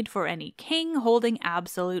need for any king holding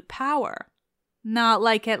absolute power. Not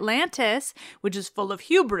like Atlantis, which is full of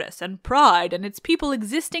hubris and pride, and its people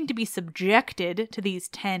existing to be subjected to these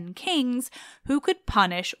 10 kings who could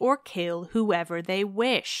punish or kill whoever they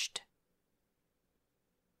wished.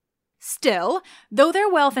 Still, though their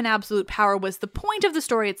wealth and absolute power was the point of the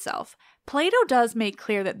story itself, Plato does make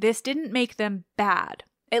clear that this didn't make them bad,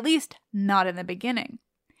 at least not in the beginning.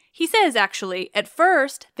 He says, actually, at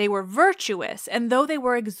first they were virtuous, and though they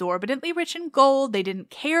were exorbitantly rich in gold, they didn't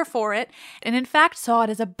care for it, and in fact saw it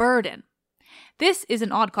as a burden. This is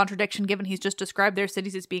an odd contradiction given he's just described their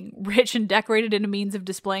cities as being rich and decorated in a means of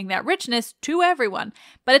displaying that richness to everyone,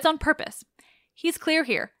 but it's on purpose. He's clear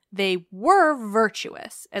here. They were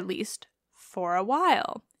virtuous, at least for a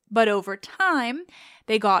while. But over time,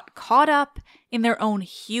 they got caught up in their own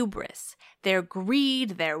hubris, their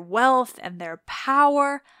greed, their wealth, and their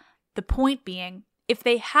power. The point being, if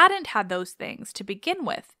they hadn't had those things to begin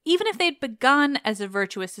with, even if they'd begun as a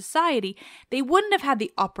virtuous society, they wouldn't have had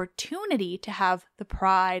the opportunity to have the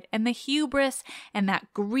pride and the hubris and that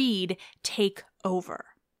greed take over.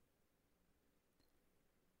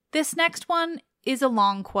 This next one is a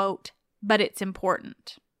long quote, but it's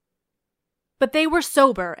important. But they were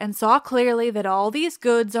sober and saw clearly that all these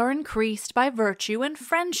goods are increased by virtue and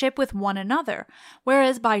friendship with one another,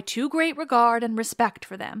 whereas by too great regard and respect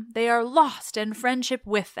for them, they are lost in friendship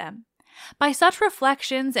with them. By such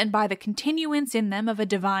reflections and by the continuance in them of a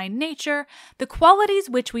divine nature, the qualities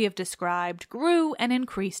which we have described grew and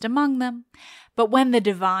increased among them. But when the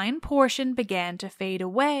divine portion began to fade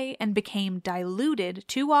away and became diluted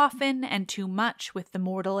too often and too much with the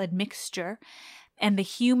mortal admixture, and the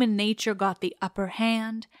human nature got the upper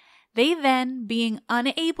hand, they then, being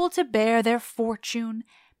unable to bear their fortune,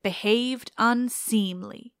 behaved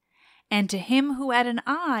unseemly, and to him who had an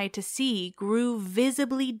eye to see grew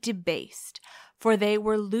visibly debased, for they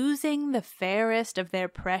were losing the fairest of their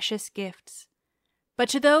precious gifts. But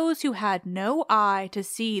to those who had no eye to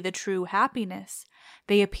see the true happiness,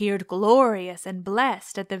 they appeared glorious and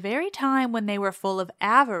blessed at the very time when they were full of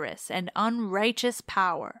avarice and unrighteous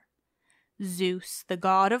power. Zeus, the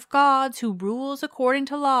god of gods, who rules according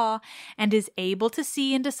to law, and is able to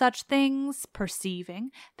see into such things, perceiving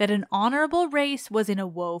that an honorable race was in a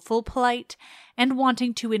woeful plight, and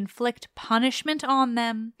wanting to inflict punishment on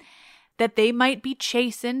them, that they might be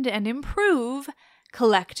chastened and improve,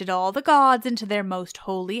 collected all the gods into their most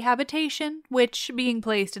holy habitation, which, being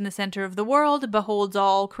placed in the center of the world, beholds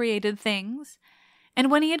all created things. And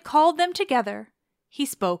when he had called them together, he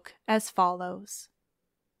spoke as follows.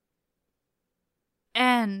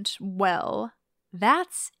 And, well,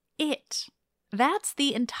 that's it. That's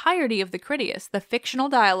the entirety of the Critias, the fictional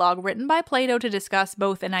dialogue written by Plato to discuss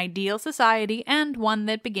both an ideal society and one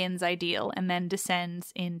that begins ideal and then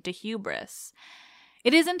descends into hubris.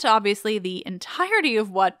 It isn't obviously the entirety of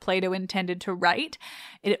what Plato intended to write,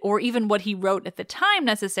 or even what he wrote at the time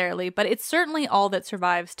necessarily, but it's certainly all that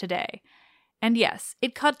survives today. And yes,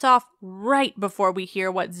 it cuts off right before we hear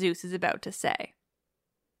what Zeus is about to say.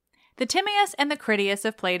 The Timaeus and the Critias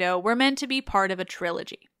of Plato were meant to be part of a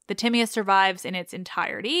trilogy. The Timaeus survives in its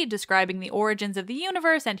entirety, describing the origins of the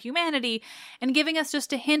universe and humanity, and giving us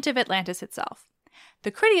just a hint of Atlantis itself. The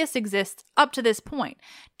Critias exists up to this point,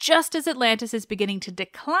 just as Atlantis is beginning to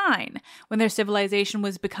decline, when their civilization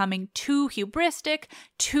was becoming too hubristic,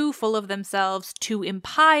 too full of themselves, too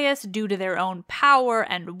impious due to their own power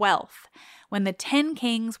and wealth, when the 10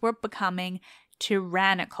 kings were becoming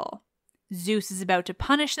tyrannical. Zeus is about to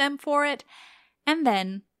punish them for it, and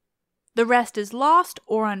then the rest is lost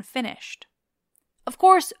or unfinished. Of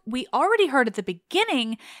course, we already heard at the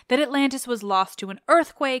beginning that Atlantis was lost to an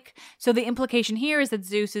earthquake, so the implication here is that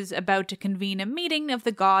Zeus is about to convene a meeting of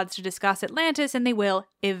the gods to discuss Atlantis, and they will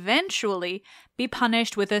eventually be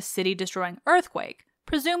punished with a city-destroying earthquake,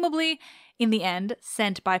 presumably, in the end,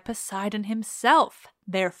 sent by Poseidon himself,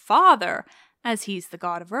 their father, as he's the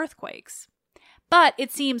god of earthquakes. But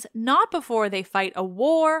it seems not before they fight a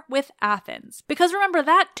war with Athens. Because remember,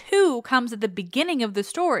 that too comes at the beginning of the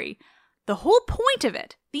story. The whole point of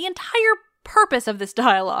it, the entire purpose of this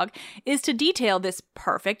dialogue, is to detail this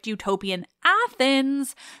perfect utopian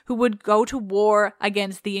Athens who would go to war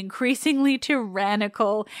against the increasingly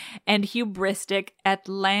tyrannical and hubristic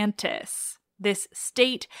Atlantis, this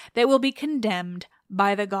state that will be condemned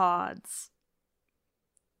by the gods.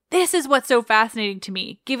 This is what's so fascinating to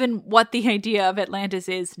me, given what the idea of Atlantis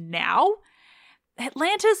is now.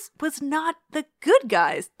 Atlantis was not the good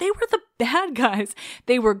guys. They were the bad guys.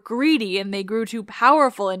 They were greedy and they grew too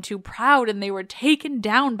powerful and too proud and they were taken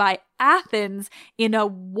down by Athens in a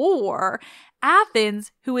war.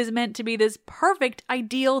 Athens, who is meant to be this perfect,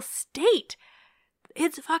 ideal state.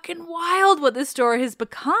 It's fucking wild what this story has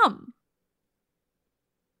become.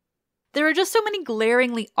 There are just so many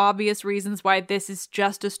glaringly obvious reasons why this is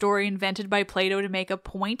just a story invented by Plato to make a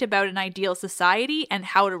point about an ideal society and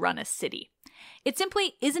how to run a city. It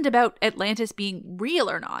simply isn't about Atlantis being real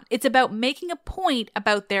or not. It's about making a point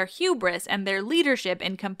about their hubris and their leadership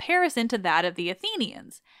in comparison to that of the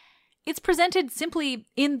Athenians. It's presented simply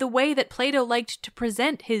in the way that Plato liked to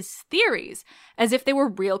present his theories, as if they were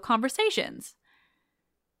real conversations.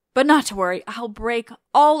 But not to worry, I'll break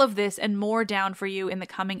all of this and more down for you in the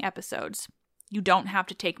coming episodes. You don't have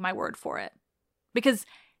to take my word for it. Because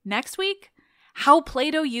next week, how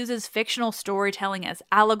Plato uses fictional storytelling as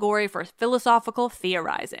allegory for philosophical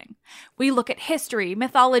theorizing. We look at history,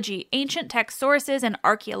 mythology, ancient text sources, and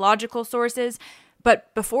archaeological sources.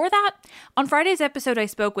 But before that, on Friday's episode, I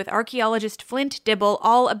spoke with archaeologist Flint Dibble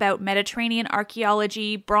all about Mediterranean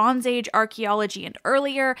archaeology, Bronze Age archaeology, and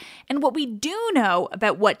earlier, and what we do know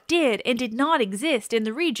about what did and did not exist in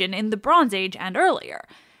the region in the Bronze Age and earlier.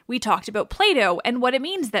 We talked about Plato and what it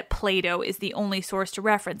means that Plato is the only source to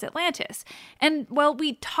reference Atlantis. And, well,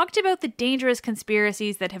 we talked about the dangerous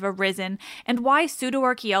conspiracies that have arisen and why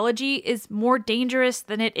pseudo-archaeology is more dangerous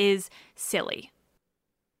than it is silly.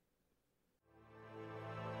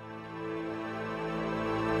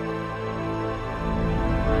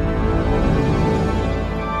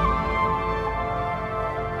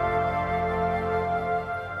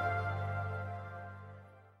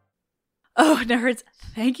 Oh, nerds,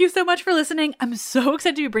 thank you so much for listening. I'm so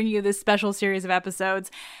excited to be bringing you this special series of episodes.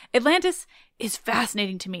 Atlantis is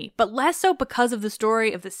fascinating to me, but less so because of the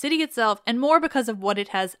story of the city itself and more because of what it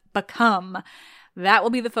has become. That will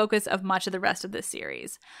be the focus of much of the rest of this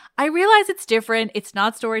series. I realize it's different, it's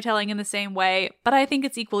not storytelling in the same way, but I think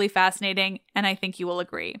it's equally fascinating, and I think you will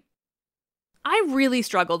agree. I really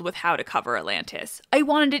struggled with how to cover Atlantis. I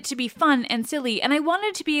wanted it to be fun and silly, and I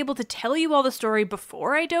wanted to be able to tell you all the story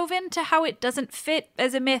before I dove into how it doesn't fit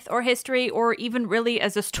as a myth or history, or even really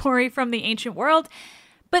as a story from the ancient world.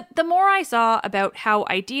 But the more I saw about how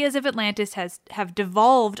ideas of Atlantis have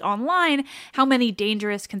devolved online, how many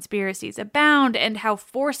dangerous conspiracies abound, and how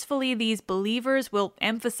forcefully these believers will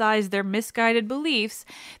emphasize their misguided beliefs,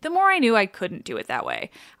 the more I knew I couldn't do it that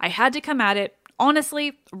way. I had to come at it,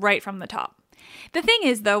 honestly, right from the top. The thing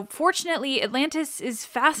is, though, fortunately, Atlantis is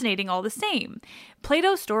fascinating all the same.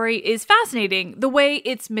 Plato's story is fascinating. The way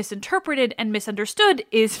it's misinterpreted and misunderstood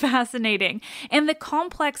is fascinating. And the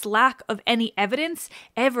complex lack of any evidence,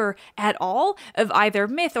 ever at all, of either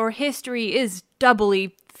myth or history is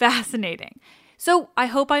doubly fascinating. So I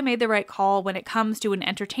hope I made the right call when it comes to an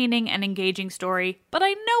entertaining and engaging story, but I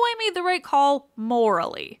know I made the right call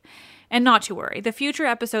morally. And not to worry, the future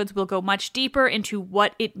episodes will go much deeper into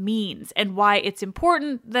what it means and why it's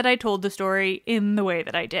important that I told the story in the way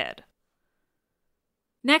that I did.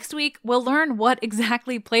 Next week, we'll learn what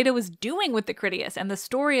exactly Plato was doing with the Critias and the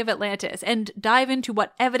story of Atlantis, and dive into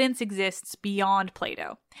what evidence exists beyond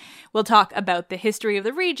Plato. We'll talk about the history of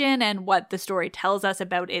the region and what the story tells us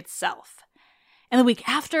about itself. And the week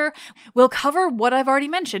after, we'll cover what I've already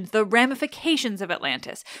mentioned, the ramifications of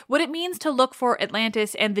Atlantis, what it means to look for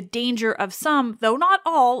Atlantis and the danger of some, though not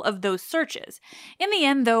all, of those searches. In the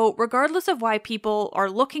end, though, regardless of why people are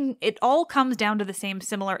looking, it all comes down to the same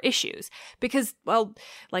similar issues. Because, well,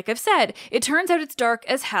 like I've said, it turns out it's dark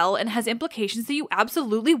as hell and has implications that you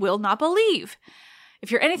absolutely will not believe.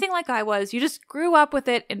 If you're anything like I was, you just grew up with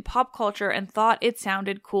it in pop culture and thought it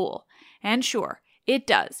sounded cool. And sure, it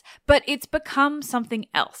does, but it's become something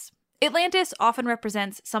else. Atlantis often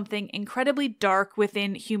represents something incredibly dark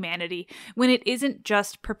within humanity when it isn't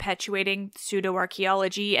just perpetuating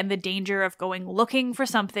pseudo-archaeology and the danger of going looking for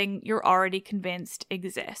something you're already convinced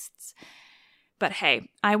exists. But hey,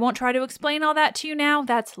 I won't try to explain all that to you now.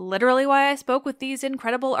 That's literally why I spoke with these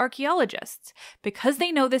incredible archaeologists, because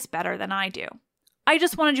they know this better than I do. I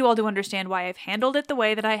just wanted you all to understand why I've handled it the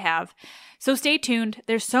way that I have. So stay tuned.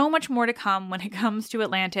 There's so much more to come when it comes to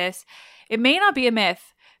Atlantis. It may not be a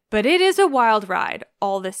myth, but it is a wild ride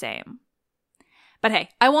all the same. But hey,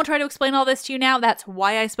 I won't try to explain all this to you now. That's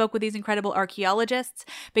why I spoke with these incredible archaeologists,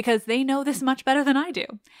 because they know this much better than I do.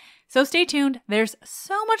 So stay tuned. There's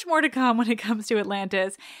so much more to come when it comes to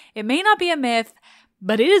Atlantis. It may not be a myth,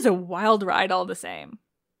 but it is a wild ride all the same.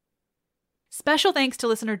 Special thanks to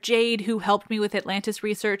listener Jade, who helped me with Atlantis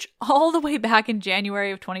research all the way back in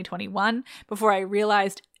January of 2021, before I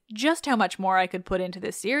realized just how much more I could put into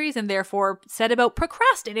this series, and therefore set about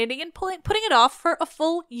procrastinating and putting it off for a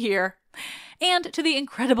full year. And to the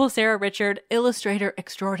incredible Sarah Richard, illustrator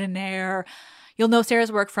extraordinaire. You'll know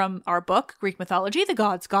Sarah's work from our book, Greek Mythology, The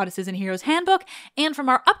Gods, Goddesses, and Heroes Handbook, and from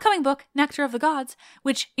our upcoming book, Nectar of the Gods,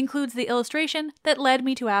 which includes the illustration that led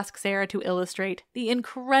me to ask Sarah to illustrate the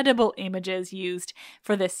incredible images used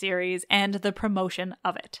for this series and the promotion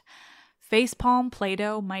of it. Facepalm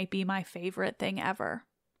Play-Doh might be my favorite thing ever.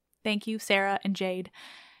 Thank you, Sarah and Jade.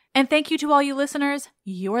 And thank you to all you listeners.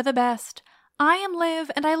 You're the best. I am Liv,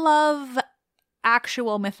 and I love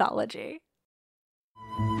actual mythology.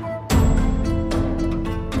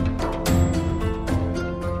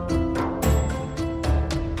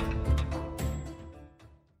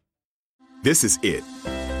 This is it.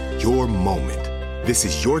 Your moment. This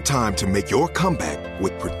is your time to make your comeback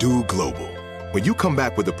with Purdue Global. When you come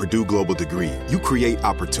back with a Purdue Global degree, you create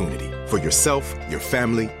opportunity for yourself, your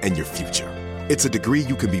family, and your future. It's a degree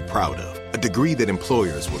you can be proud of, a degree that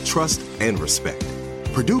employers will trust and respect.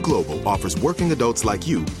 Purdue Global offers working adults like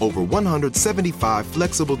you over 175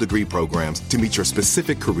 flexible degree programs to meet your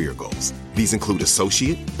specific career goals. These include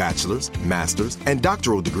associate, bachelor's, master's, and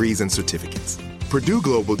doctoral degrees and certificates. Purdue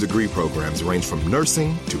Global degree programs range from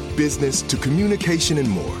nursing to business to communication and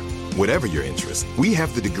more. Whatever your interest, we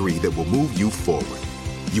have the degree that will move you forward.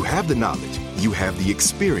 You have the knowledge, you have the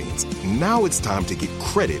experience. Now it's time to get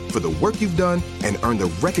credit for the work you've done and earn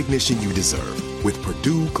the recognition you deserve with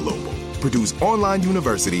Purdue Global, Purdue's online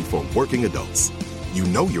university for working adults. You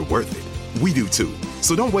know you're worth it. We do too.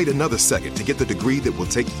 So don't wait another second to get the degree that will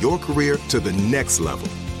take your career to the next level.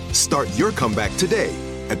 Start your comeback today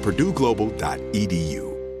at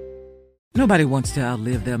purdueglobal.edu. Nobody wants to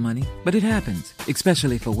outlive their money, but it happens,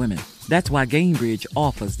 especially for women. That's why Gainbridge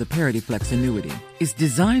offers the Parity Flex annuity. It's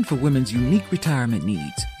designed for women's unique retirement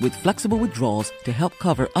needs, with flexible withdrawals to help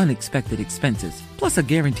cover unexpected expenses, plus a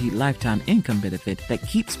guaranteed lifetime income benefit that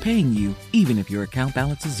keeps paying you even if your account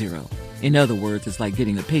balance is zero. In other words, it's like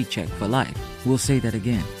getting a paycheck for life. We'll say that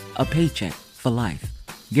again. A paycheck for life.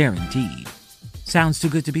 Guaranteed. Sounds too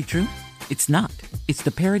good to be true? It's not. It's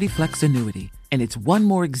the Parity Flex annuity. And it's one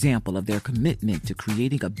more example of their commitment to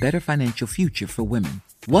creating a better financial future for women.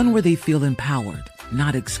 One where they feel empowered,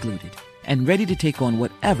 not excluded, and ready to take on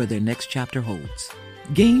whatever their next chapter holds.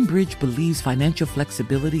 Gainbridge believes financial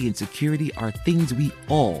flexibility and security are things we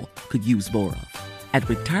all could use more of. At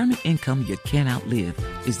retirement income you can't outlive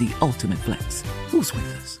is the ultimate flex. Who's with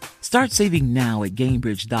us? Start saving now at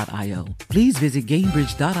Gainbridge.io. Please visit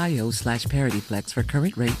Gainbridge.io/ParityFlex for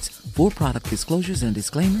current rates, for product disclosures and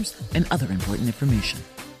disclaimers, and other important information.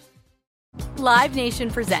 Live Nation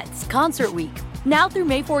presents Concert Week. Now through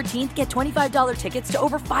May 14th, get $25 tickets to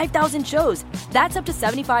over 5,000 shows. That's up to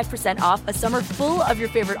 75% off a summer full of your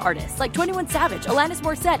favorite artists like 21 Savage, Alanis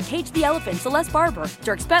Morissette, Cage the Elephant, Celeste Barber,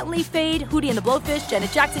 Dierks Bentley, Fade, Hootie and the Blowfish,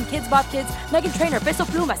 Janet Jackson, Kidz Bop Kids, Meghan Trainor, Peso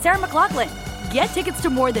Pluma, Sarah McLachlan. Get tickets to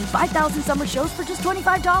more than 5,000 summer shows for just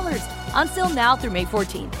 $25. Until now through May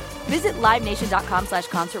 14th. Visit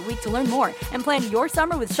LiveNation.com/Concert Week to learn more and plan your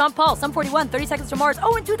summer with Sean Paul, Sum 41, 30 Seconds to Mars,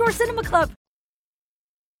 and Two Door Cinema Club.